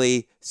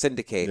directly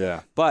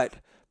syndicate. But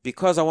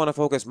because I want to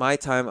focus my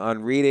time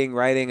on reading,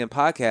 writing, and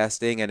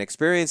podcasting and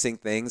experiencing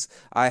things,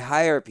 I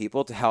hire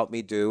people to help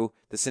me do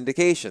the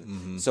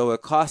syndication. So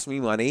it costs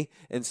me money,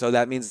 and so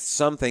that means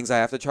some things I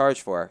have to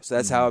charge for. So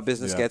that's how a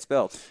business gets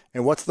built.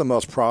 And what's the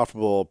most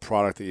profitable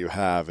product that you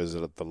have? Is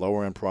it the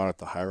lower-end product,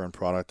 the higher-end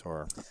product,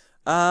 or?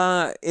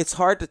 It's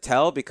hard to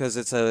tell because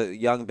it's a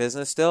young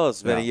business still.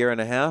 It's been a year and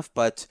a half,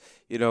 but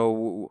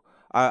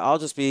I'll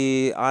just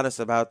be honest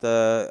about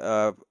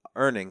the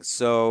earnings.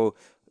 So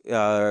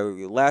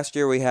last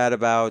year we had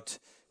about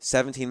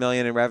 $17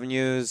 million in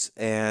revenues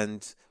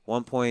and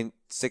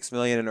 $1.6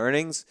 million in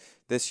earnings.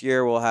 This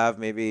year we'll have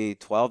maybe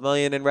 $12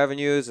 million in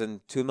revenues and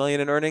 $2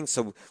 million in earnings.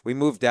 So we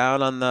moved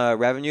down on the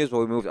revenues, but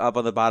we moved up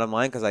on the bottom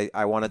line because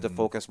I wanted to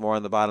focus more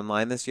on the bottom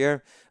line this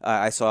year.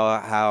 I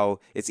saw how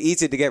it's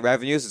easy to get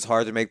revenues; it's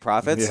hard to make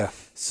profits.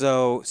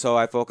 So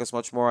I focus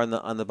much more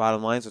on the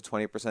bottom line. So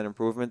 20%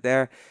 improvement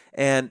there.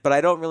 But I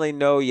don't really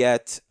know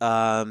yet.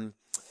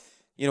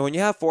 When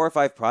you have 4 or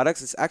 5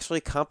 products, it's actually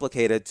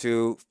complicated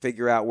to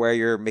figure out where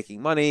you're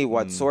making money,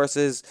 what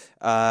sources.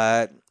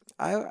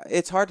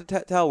 It's hard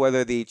to tell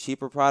whether the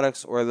cheaper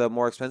products or the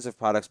more expensive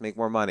products make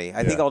more money.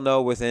 I think I'll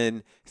know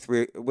within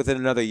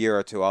another year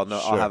or two. I'll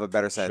have a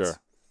better sense. Sure.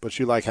 But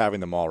you like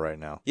having them all right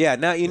now. Yeah,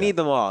 now you need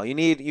them all. You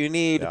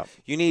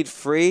need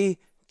free,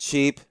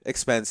 cheap,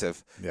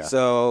 expensive. Yeah.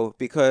 So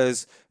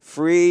because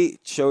free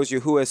shows you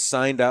who has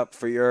signed up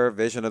for your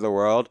vision of the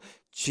world,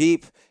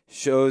 cheap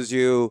shows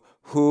you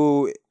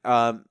who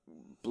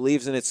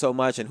believes in it so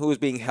much and who is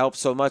being helped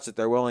so much that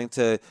they're willing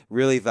to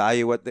really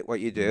value what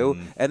you do.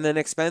 And then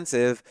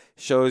expensive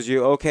shows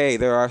you, okay,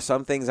 there are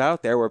some things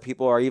out there where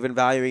people are even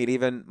valuing it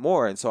even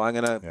more, and so I'm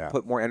going to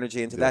put more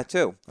energy into that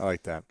too. I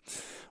like that.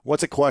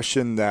 What's a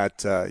question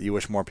that you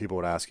wish more people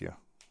would ask you?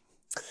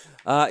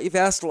 You've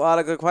asked a lot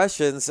of good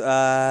questions.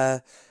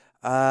 I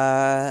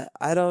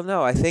don't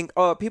know. I think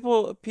a lot of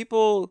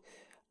people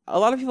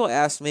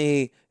ask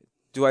me,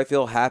 do I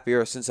feel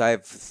happier since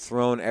I've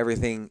thrown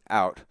everything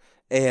out?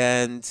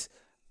 And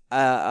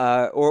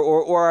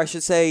or I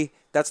should say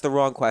that's the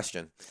wrong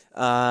question.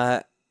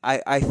 I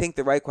think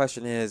the right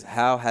question is,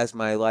 how has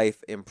my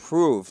life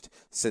improved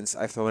since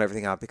I've thrown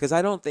everything out? Because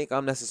I don't think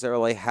I'm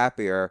necessarily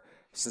happier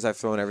since I've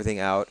thrown everything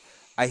out.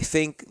 I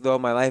think, though,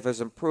 my life has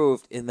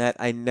improved in that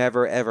I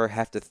never, ever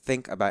have to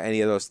think about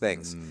any of those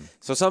things.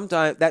 So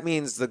sometimes that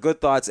means the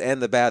good thoughts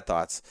and the bad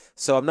thoughts.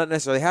 So I'm not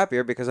necessarily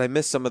happier because I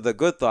miss some of the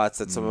good thoughts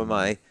that some of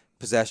my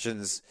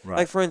possessions. Right.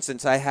 Like, for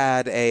instance, I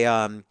had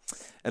an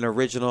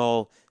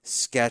original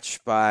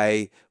sketch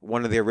by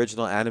one of the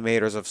original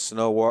animators of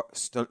Snow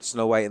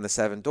White and the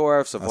Seven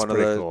Dwarfs, of That's one of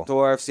the cool.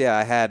 dwarfs. Yeah,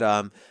 I had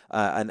an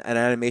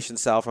animation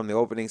cell from the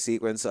opening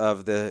sequence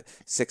of the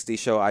 60s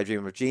show I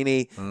Dream of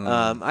Jeannie.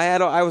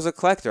 I was a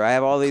collector. I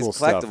have all these Cool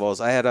stuff.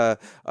 collectibles. I had a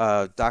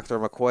Dr.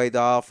 McCoy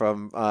doll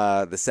from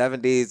the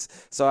 70s.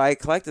 So I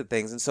collected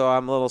things, and so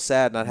I'm a little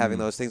sad not having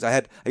those things.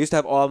 I used to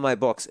have all my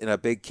books in a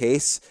big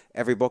case,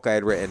 every book I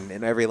had written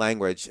in every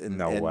language,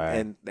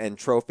 and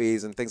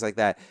trophies and things like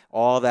that.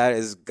 All that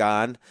is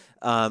gone.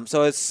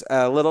 So it's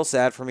a little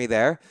sad for me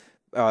there.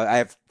 I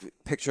have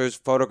pictures,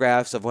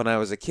 photographs of when I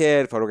was a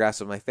kid, photographs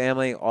of my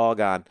family, all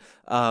gone.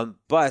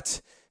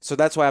 But so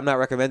that's why I'm not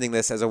recommending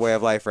this as a way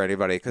of life for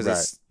anybody, because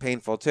it's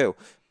painful too.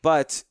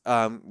 But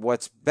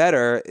what's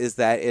better is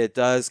that it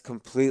does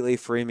completely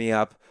free me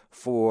up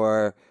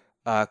for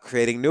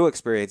creating new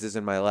experiences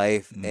in my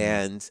life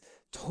and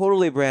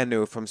totally brand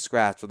new from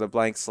scratch with a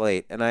blank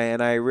slate. And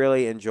I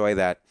really enjoy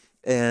that.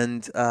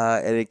 And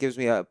it gives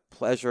me a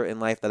pleasure in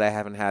life that I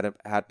haven't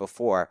had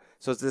before.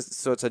 So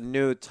it's a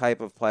new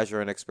type of pleasure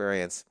and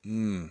experience.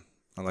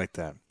 I like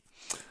that.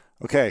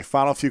 Okay,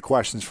 final few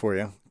questions for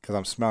you, because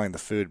I'm smelling the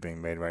food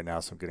being made right now,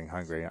 so I'm getting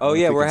hungry. Oh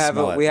yeah,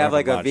 we have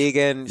like a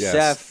vegan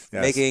chef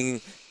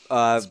making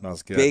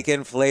smells good.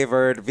 bacon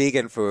flavored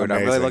vegan food.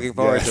 Amazing. I'm really looking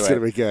forward to it. It's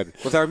gonna be good.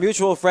 With our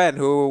mutual friend,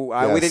 who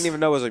we didn't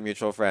even know was a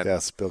mutual friend.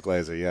 Yes, Bill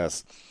Glazer.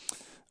 Yes.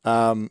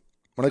 One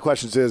of the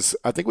questions is,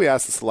 I think we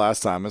asked this the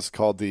last time. It's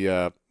called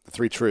the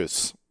 3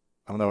 truths.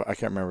 I don't know. I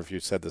can't remember if you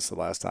said this the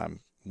last time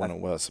when it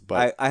was,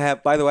 but I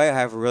have. By the way, I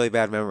have a really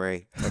bad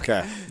memory.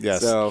 Okay.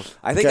 Yes. So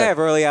I think I have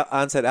early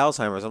onset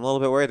Alzheimer's. I'm a little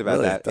bit worried about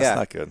Really? that. That's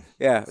not good.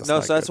 Yeah.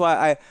 That's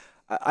why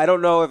I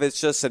don't know if it's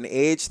just an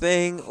age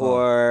thing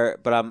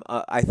but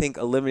I think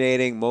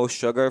eliminating most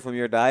sugar from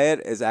your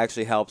diet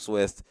actually helps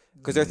with.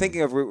 Because they're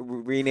thinking of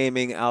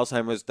renaming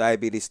Alzheimer's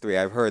diabetes 3.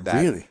 I've heard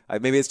that. Really?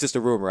 Maybe it's just a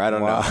rumor. I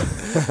don't know.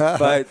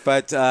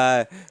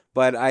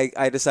 But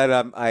I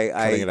decided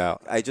Cutting it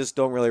out. I just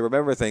don't really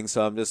remember things,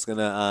 so I'm just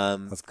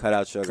gonna cut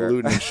out sugar.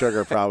 Gluten and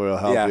sugar probably will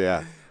help.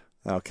 Yeah.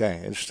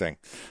 Okay. Interesting.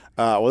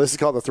 Well, this is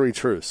called the 3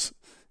 truths.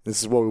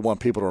 This is what we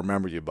want people to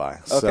remember you by.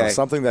 So Okay.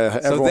 something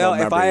that everyone will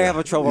remember if I you.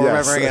 have trouble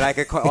remembering it, I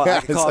could call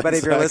many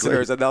of your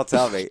listeners, and they'll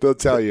tell me. They'll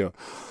tell you.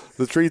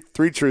 The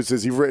three truths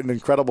is you've written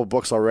incredible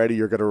books already.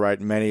 You're going to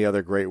write many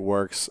other great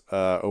works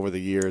over the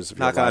years of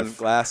your life. Knock on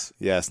glass.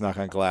 Yes, knock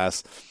on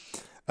glass.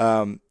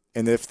 And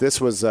if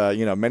this was,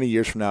 many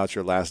years from now, it's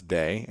your last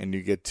day, and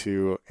you get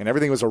to, and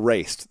everything was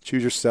erased.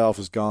 Choose Yourself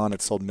is gone.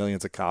 It sold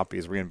millions of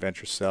copies. Reinvent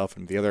Yourself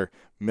and the other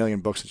million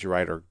books that you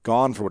write are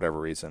gone for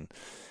whatever reason.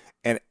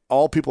 And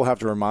all people have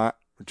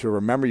to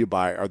remember you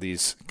by are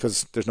these,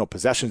 because there's no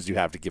possessions you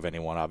have to give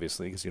anyone,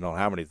 obviously, because you don't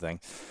have anything.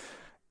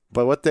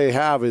 But what they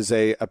have is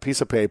a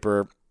piece of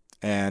paper,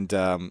 and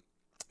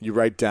you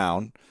write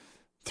down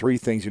 3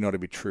 things you know to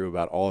be true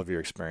about all of your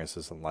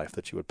experiences in life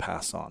that you would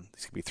pass on.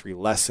 These could be 3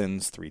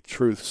 lessons, 3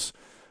 truths,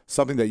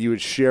 something that you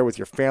would share with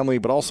your family,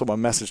 but also a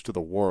message to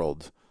the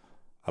world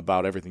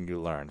about everything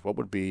you learned. What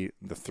would be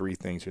the 3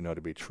 things you know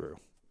to be true?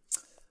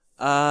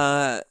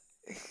 I'm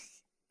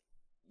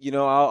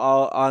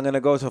going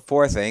to go to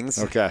 4 things.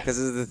 Okay. Because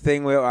this is the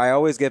thing where I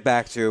always get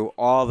back to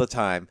all the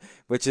time,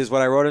 which is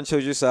what I wrote in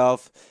Choose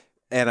Yourself,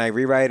 and I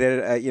rewrite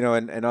it,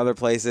 in other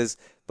places.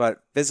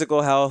 But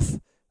physical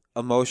health,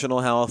 emotional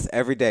health,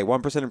 every day,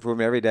 1%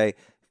 improvement every day,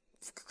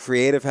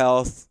 creative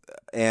health,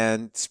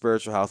 and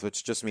spiritual health,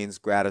 which just means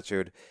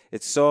gratitude.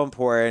 It's so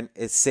important.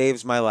 It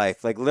saves my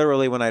life. Like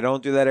literally, when I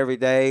don't do that every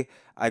day,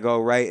 I go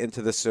right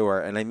into the sewer.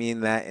 And I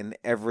mean that in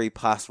every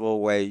possible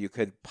way you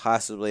could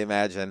possibly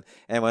imagine.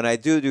 And when I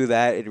do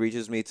that, it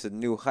reaches me to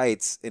new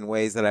heights in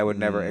ways that I would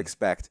never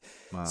expect.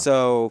 Wow.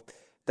 So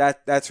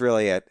that's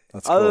really it.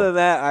 Other than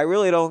that, I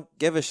really don't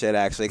give a shit,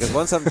 actually, because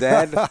once I'm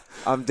dead,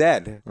 I'm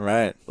dead.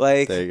 Right.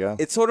 Like, there you go.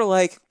 It's sort of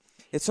like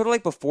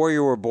before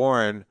you were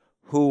born.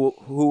 Who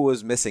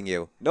was missing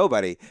you?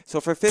 Nobody.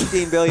 So for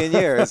 15 billion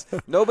years,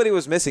 nobody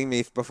was missing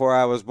me before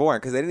I was born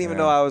because they didn't even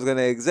know I was going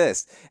to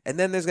exist. And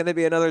then there's going to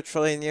be another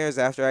trillion years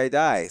after I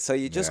die. So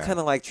you just kind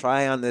of like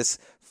try on this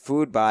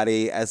food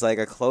body as like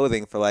a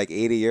clothing for like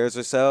 80 years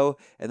or so,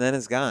 and then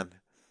it's gone.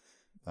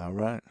 All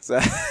right.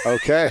 So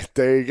okay,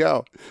 there you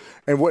go.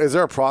 And is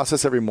there a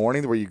process every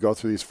morning where you go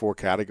through these 4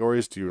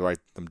 categories? Do you write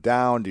them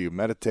down? Do you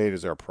meditate?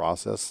 Is there a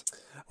process?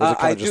 Or is it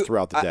kind of just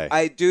throughout the day?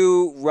 I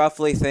do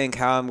roughly think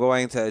how I'm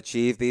going to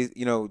achieve these,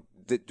 do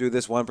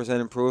this 1%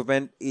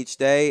 improvement each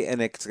day,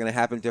 and it's going to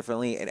happen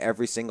differently, and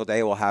every single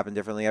day will happen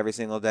differently every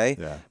single day.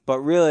 Yeah. But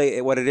really,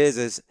 what it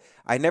is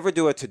I never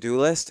do a to-do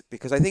list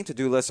because I think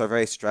to-do lists are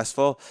very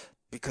stressful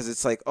because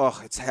it's like,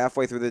 it's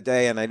halfway through the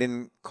day, and I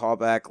didn't call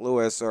back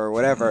Lewis or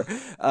whatever.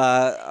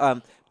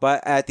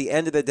 but at the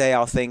end of the day,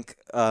 I'll think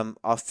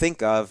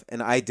of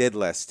an I did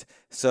list.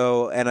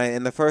 So,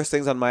 and the first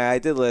things on my I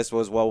did list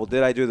was, well,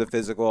 did I do the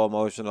physical,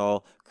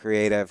 emotional,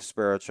 creative,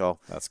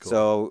 spiritual? That's cool.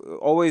 So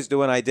always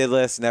do an I did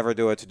list, never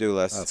do a to-do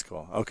list. That's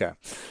cool. Okay.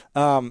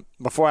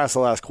 Before I ask the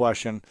last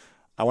question,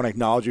 I want to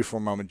acknowledge you for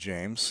a moment,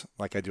 James,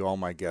 like I do all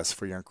my guests,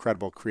 for your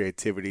incredible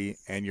creativity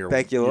and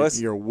Thank you, Louis.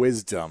 your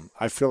wisdom.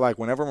 I feel like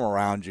whenever I'm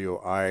around you,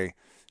 I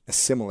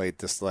assimilate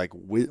this like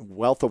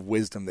wealth of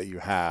wisdom that you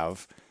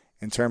have.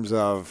 In terms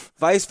of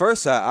vice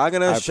versa, I'm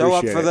gonna show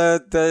up for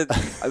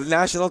the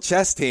national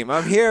chess team.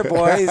 I'm here,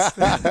 boys.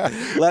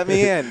 Let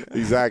me in.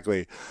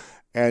 Exactly,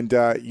 and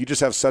you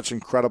just have such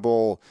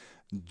incredible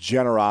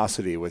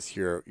generosity with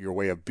your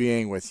way of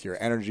being, with your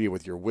energy,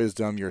 with your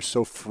wisdom. You're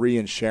so free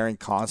in sharing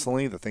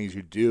constantly the things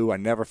you do. I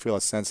never feel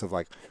a sense of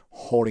like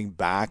holding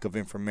back of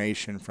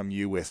information from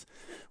you with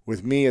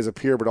me as a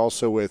peer, but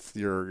also with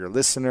your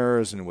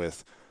listeners and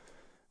with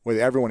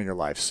everyone in your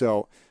life.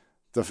 So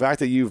the fact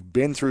that you've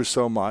been through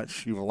so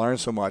much, you've learned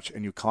so much,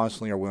 and you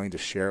constantly are willing to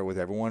share it with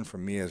everyone, for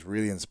me, is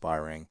really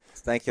inspiring.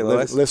 Thank you,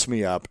 Louis. Lifts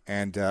me up,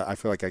 and I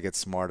feel like I get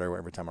smarter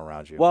every time I'm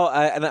around you. Well,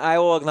 I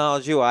will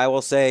acknowledge you. I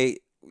will say,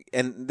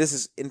 and this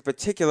is in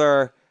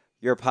particular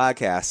your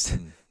podcast,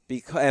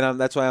 and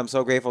that's why I'm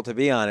so grateful to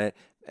be on it.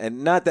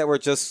 And not that we're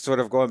just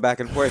sort of going back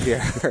and forth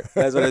here.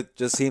 That's what it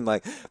just seemed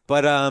like.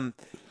 But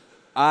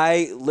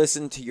I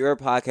listen to your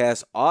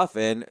podcast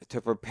often to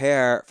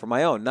prepare for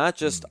my own, not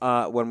just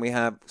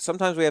when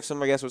sometimes we have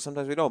similar guests, but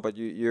sometimes we don't. But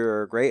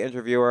you're a great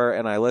interviewer,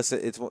 and I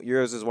listen.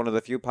 Yours is one of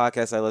the few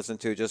podcasts I listen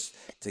to just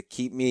to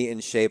keep me in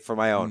shape for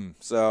my own.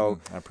 So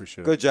I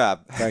appreciate it. Good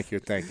job. Thank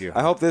you.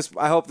 I hope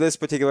this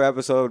particular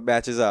episode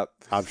matches up.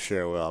 I'm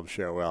sure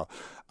it will.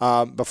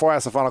 Before I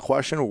ask the final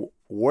question,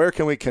 where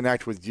can we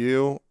connect with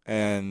you,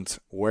 and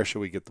where should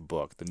we get the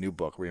book, the new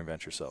book,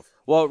 Reinvent Yourself?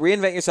 Well,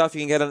 Reinvent Yourself,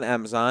 you can get on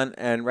Amazon,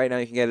 and right now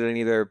you can get it in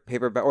either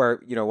paperback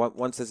or,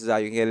 once this is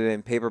out, you can get it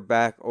in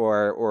paperback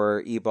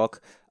or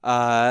ebook.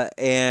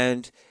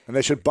 And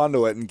they should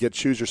bundle it and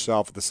choose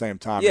yourself at the same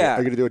time. Yeah. Are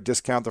you going to do a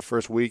discount the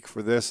first week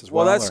for this as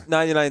well? Well, that's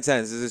 99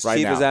 cents. It's as right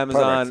cheap now. as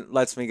Amazon Perfect.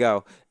 lets me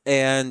go.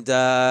 And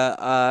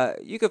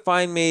you can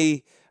find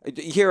me.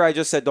 Here I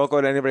just said don't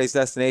go to anybody's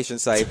destination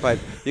site, but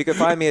you can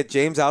find me at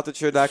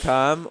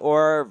jamesaltucher.com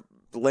or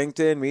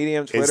LinkedIn,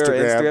 Medium, Twitter,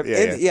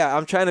 Instagram. Yeah,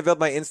 I'm trying to build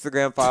my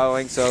Instagram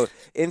following, so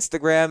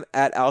Instagram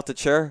at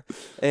Altucher,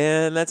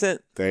 and that's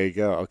it. There you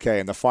go. Okay,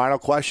 and the final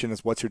question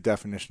is, what's your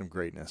definition of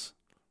greatness?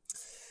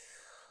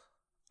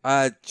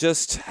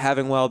 Just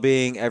having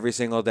well-being every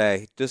single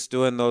day. Just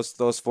doing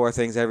those four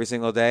things every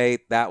single day,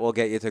 that will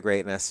get you to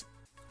greatness.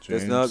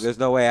 James, there's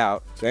no way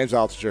out. James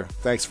Altucher,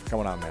 thanks for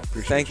coming on, man.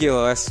 Appreciate it. Thank you,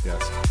 Louis.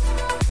 Yes.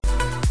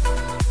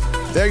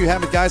 There you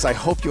have it, guys. I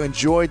hope you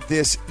enjoyed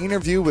this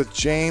interview with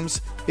James.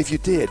 If you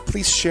did,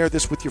 please share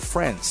this with your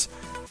friends.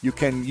 You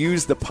can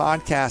use the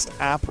podcast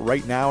app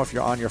right now if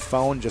you're on your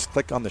phone. Just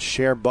click on the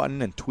share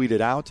button and tweet it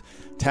out.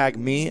 Tag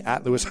me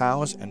at Lewis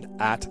Howes and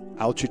at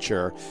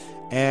Altucher.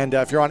 And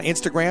if you're on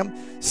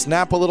Instagram,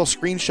 snap a little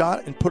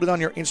screenshot and put it on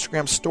your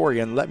Instagram story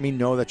and let me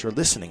know that you're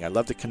listening. I'd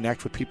love to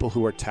connect with people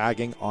who are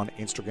tagging on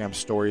Instagram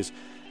stories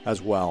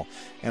as well.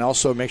 And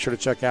also make sure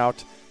to check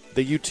out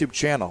the YouTube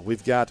channel.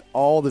 We've got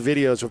all the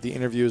videos of the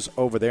interviews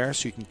over there,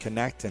 so you can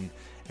connect and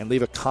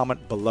leave a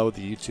comment below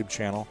the YouTube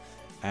channel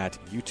at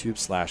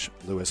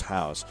YouTube/Lewis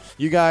Howes.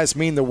 You guys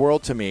mean the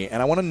world to me,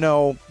 and I want to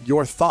know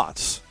your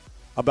thoughts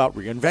about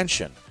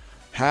reinvention.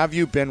 Have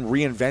you been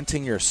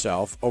reinventing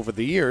yourself over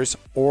the years,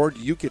 or do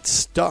you get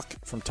stuck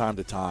from time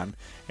to time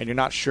and you're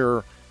not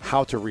sure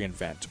how to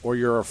reinvent, or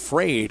you're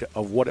afraid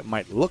of what it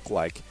might look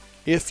like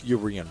if you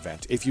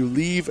reinvent? If you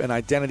leave an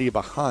identity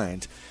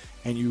behind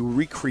and you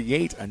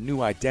recreate a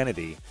new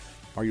identity,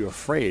 are you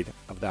afraid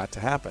of that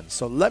to happen?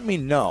 So let me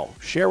know.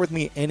 Share with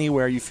me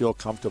anywhere you feel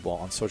comfortable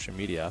on social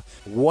media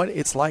what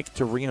it's like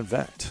to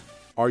reinvent.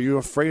 Are you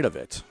afraid of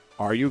it?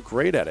 Are you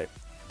great at it?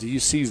 Do you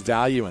see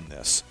value in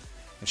this?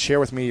 And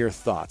share with me your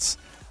thoughts.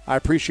 I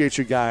appreciate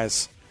you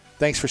guys.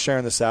 Thanks for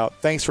sharing this out.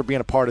 Thanks for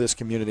being a part of this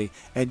community.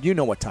 And you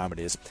know what time it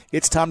is.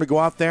 It's time to go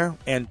out there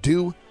and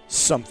do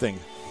something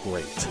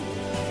great.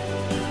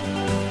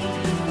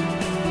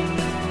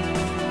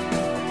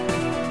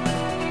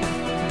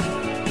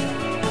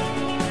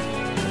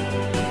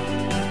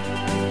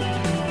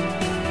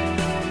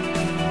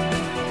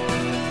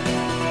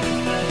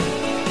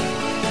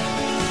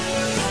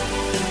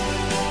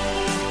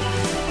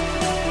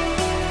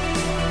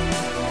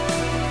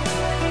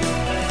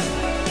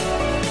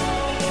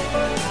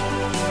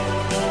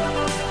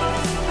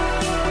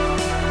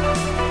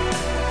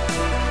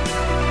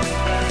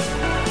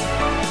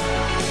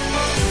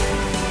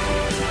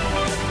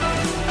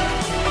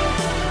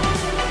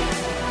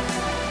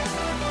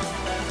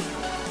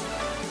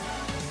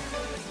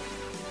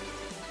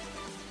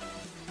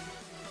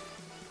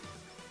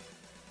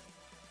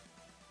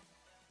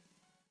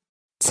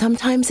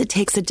 Sometimes it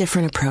takes a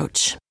different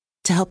approach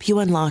to help you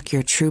unlock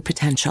your true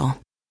potential.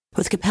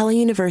 With Capella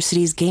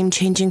University's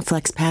game-changing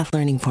FlexPath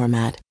learning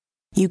format,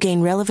 you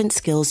gain relevant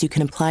skills you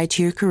can apply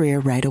to your career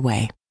right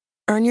away.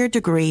 Earn your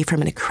degree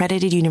from an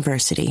accredited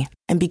university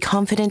and be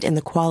confident in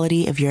the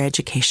quality of your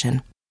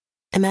education.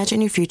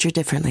 Imagine your future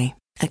differently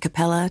at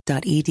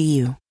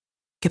capella.edu.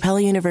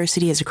 Capella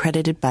University is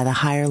accredited by the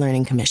Higher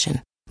Learning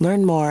Commission.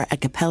 Learn more at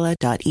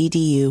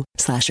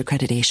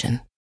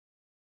capella.edu/accreditation.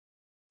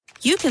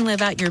 You can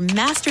live out your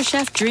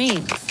MasterChef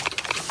dreams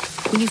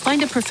when you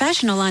find a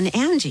professional on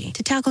Angie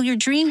to tackle your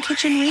dream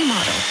kitchen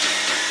remodel.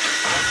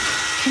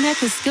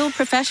 Connect with skilled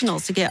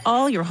professionals to get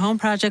all your home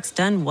projects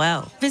done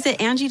well. Visit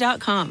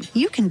Angie.com.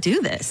 You can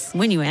do this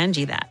when you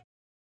Angie that.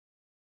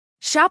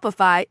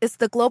 Shopify is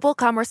the global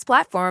commerce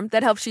platform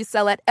that helps you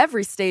sell at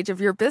every stage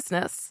of your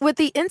business. With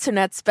the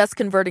internet's best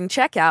converting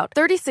checkout,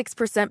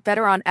 36%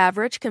 better on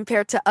average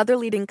compared to other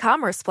leading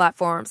commerce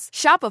platforms,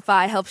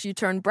 Shopify helps you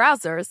turn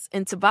browsers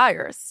into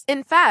buyers.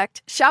 In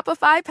fact,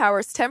 Shopify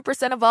powers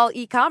 10% of all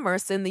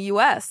e-commerce in the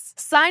U.S.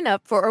 Sign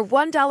up for a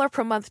 $1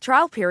 per month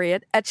trial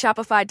period at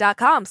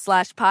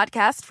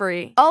shopify.com/podcast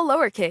free. All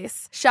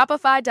lowercase,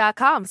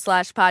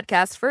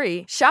 shopify.com/podcast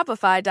free,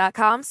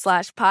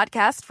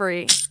 shopify.com/podcast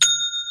free.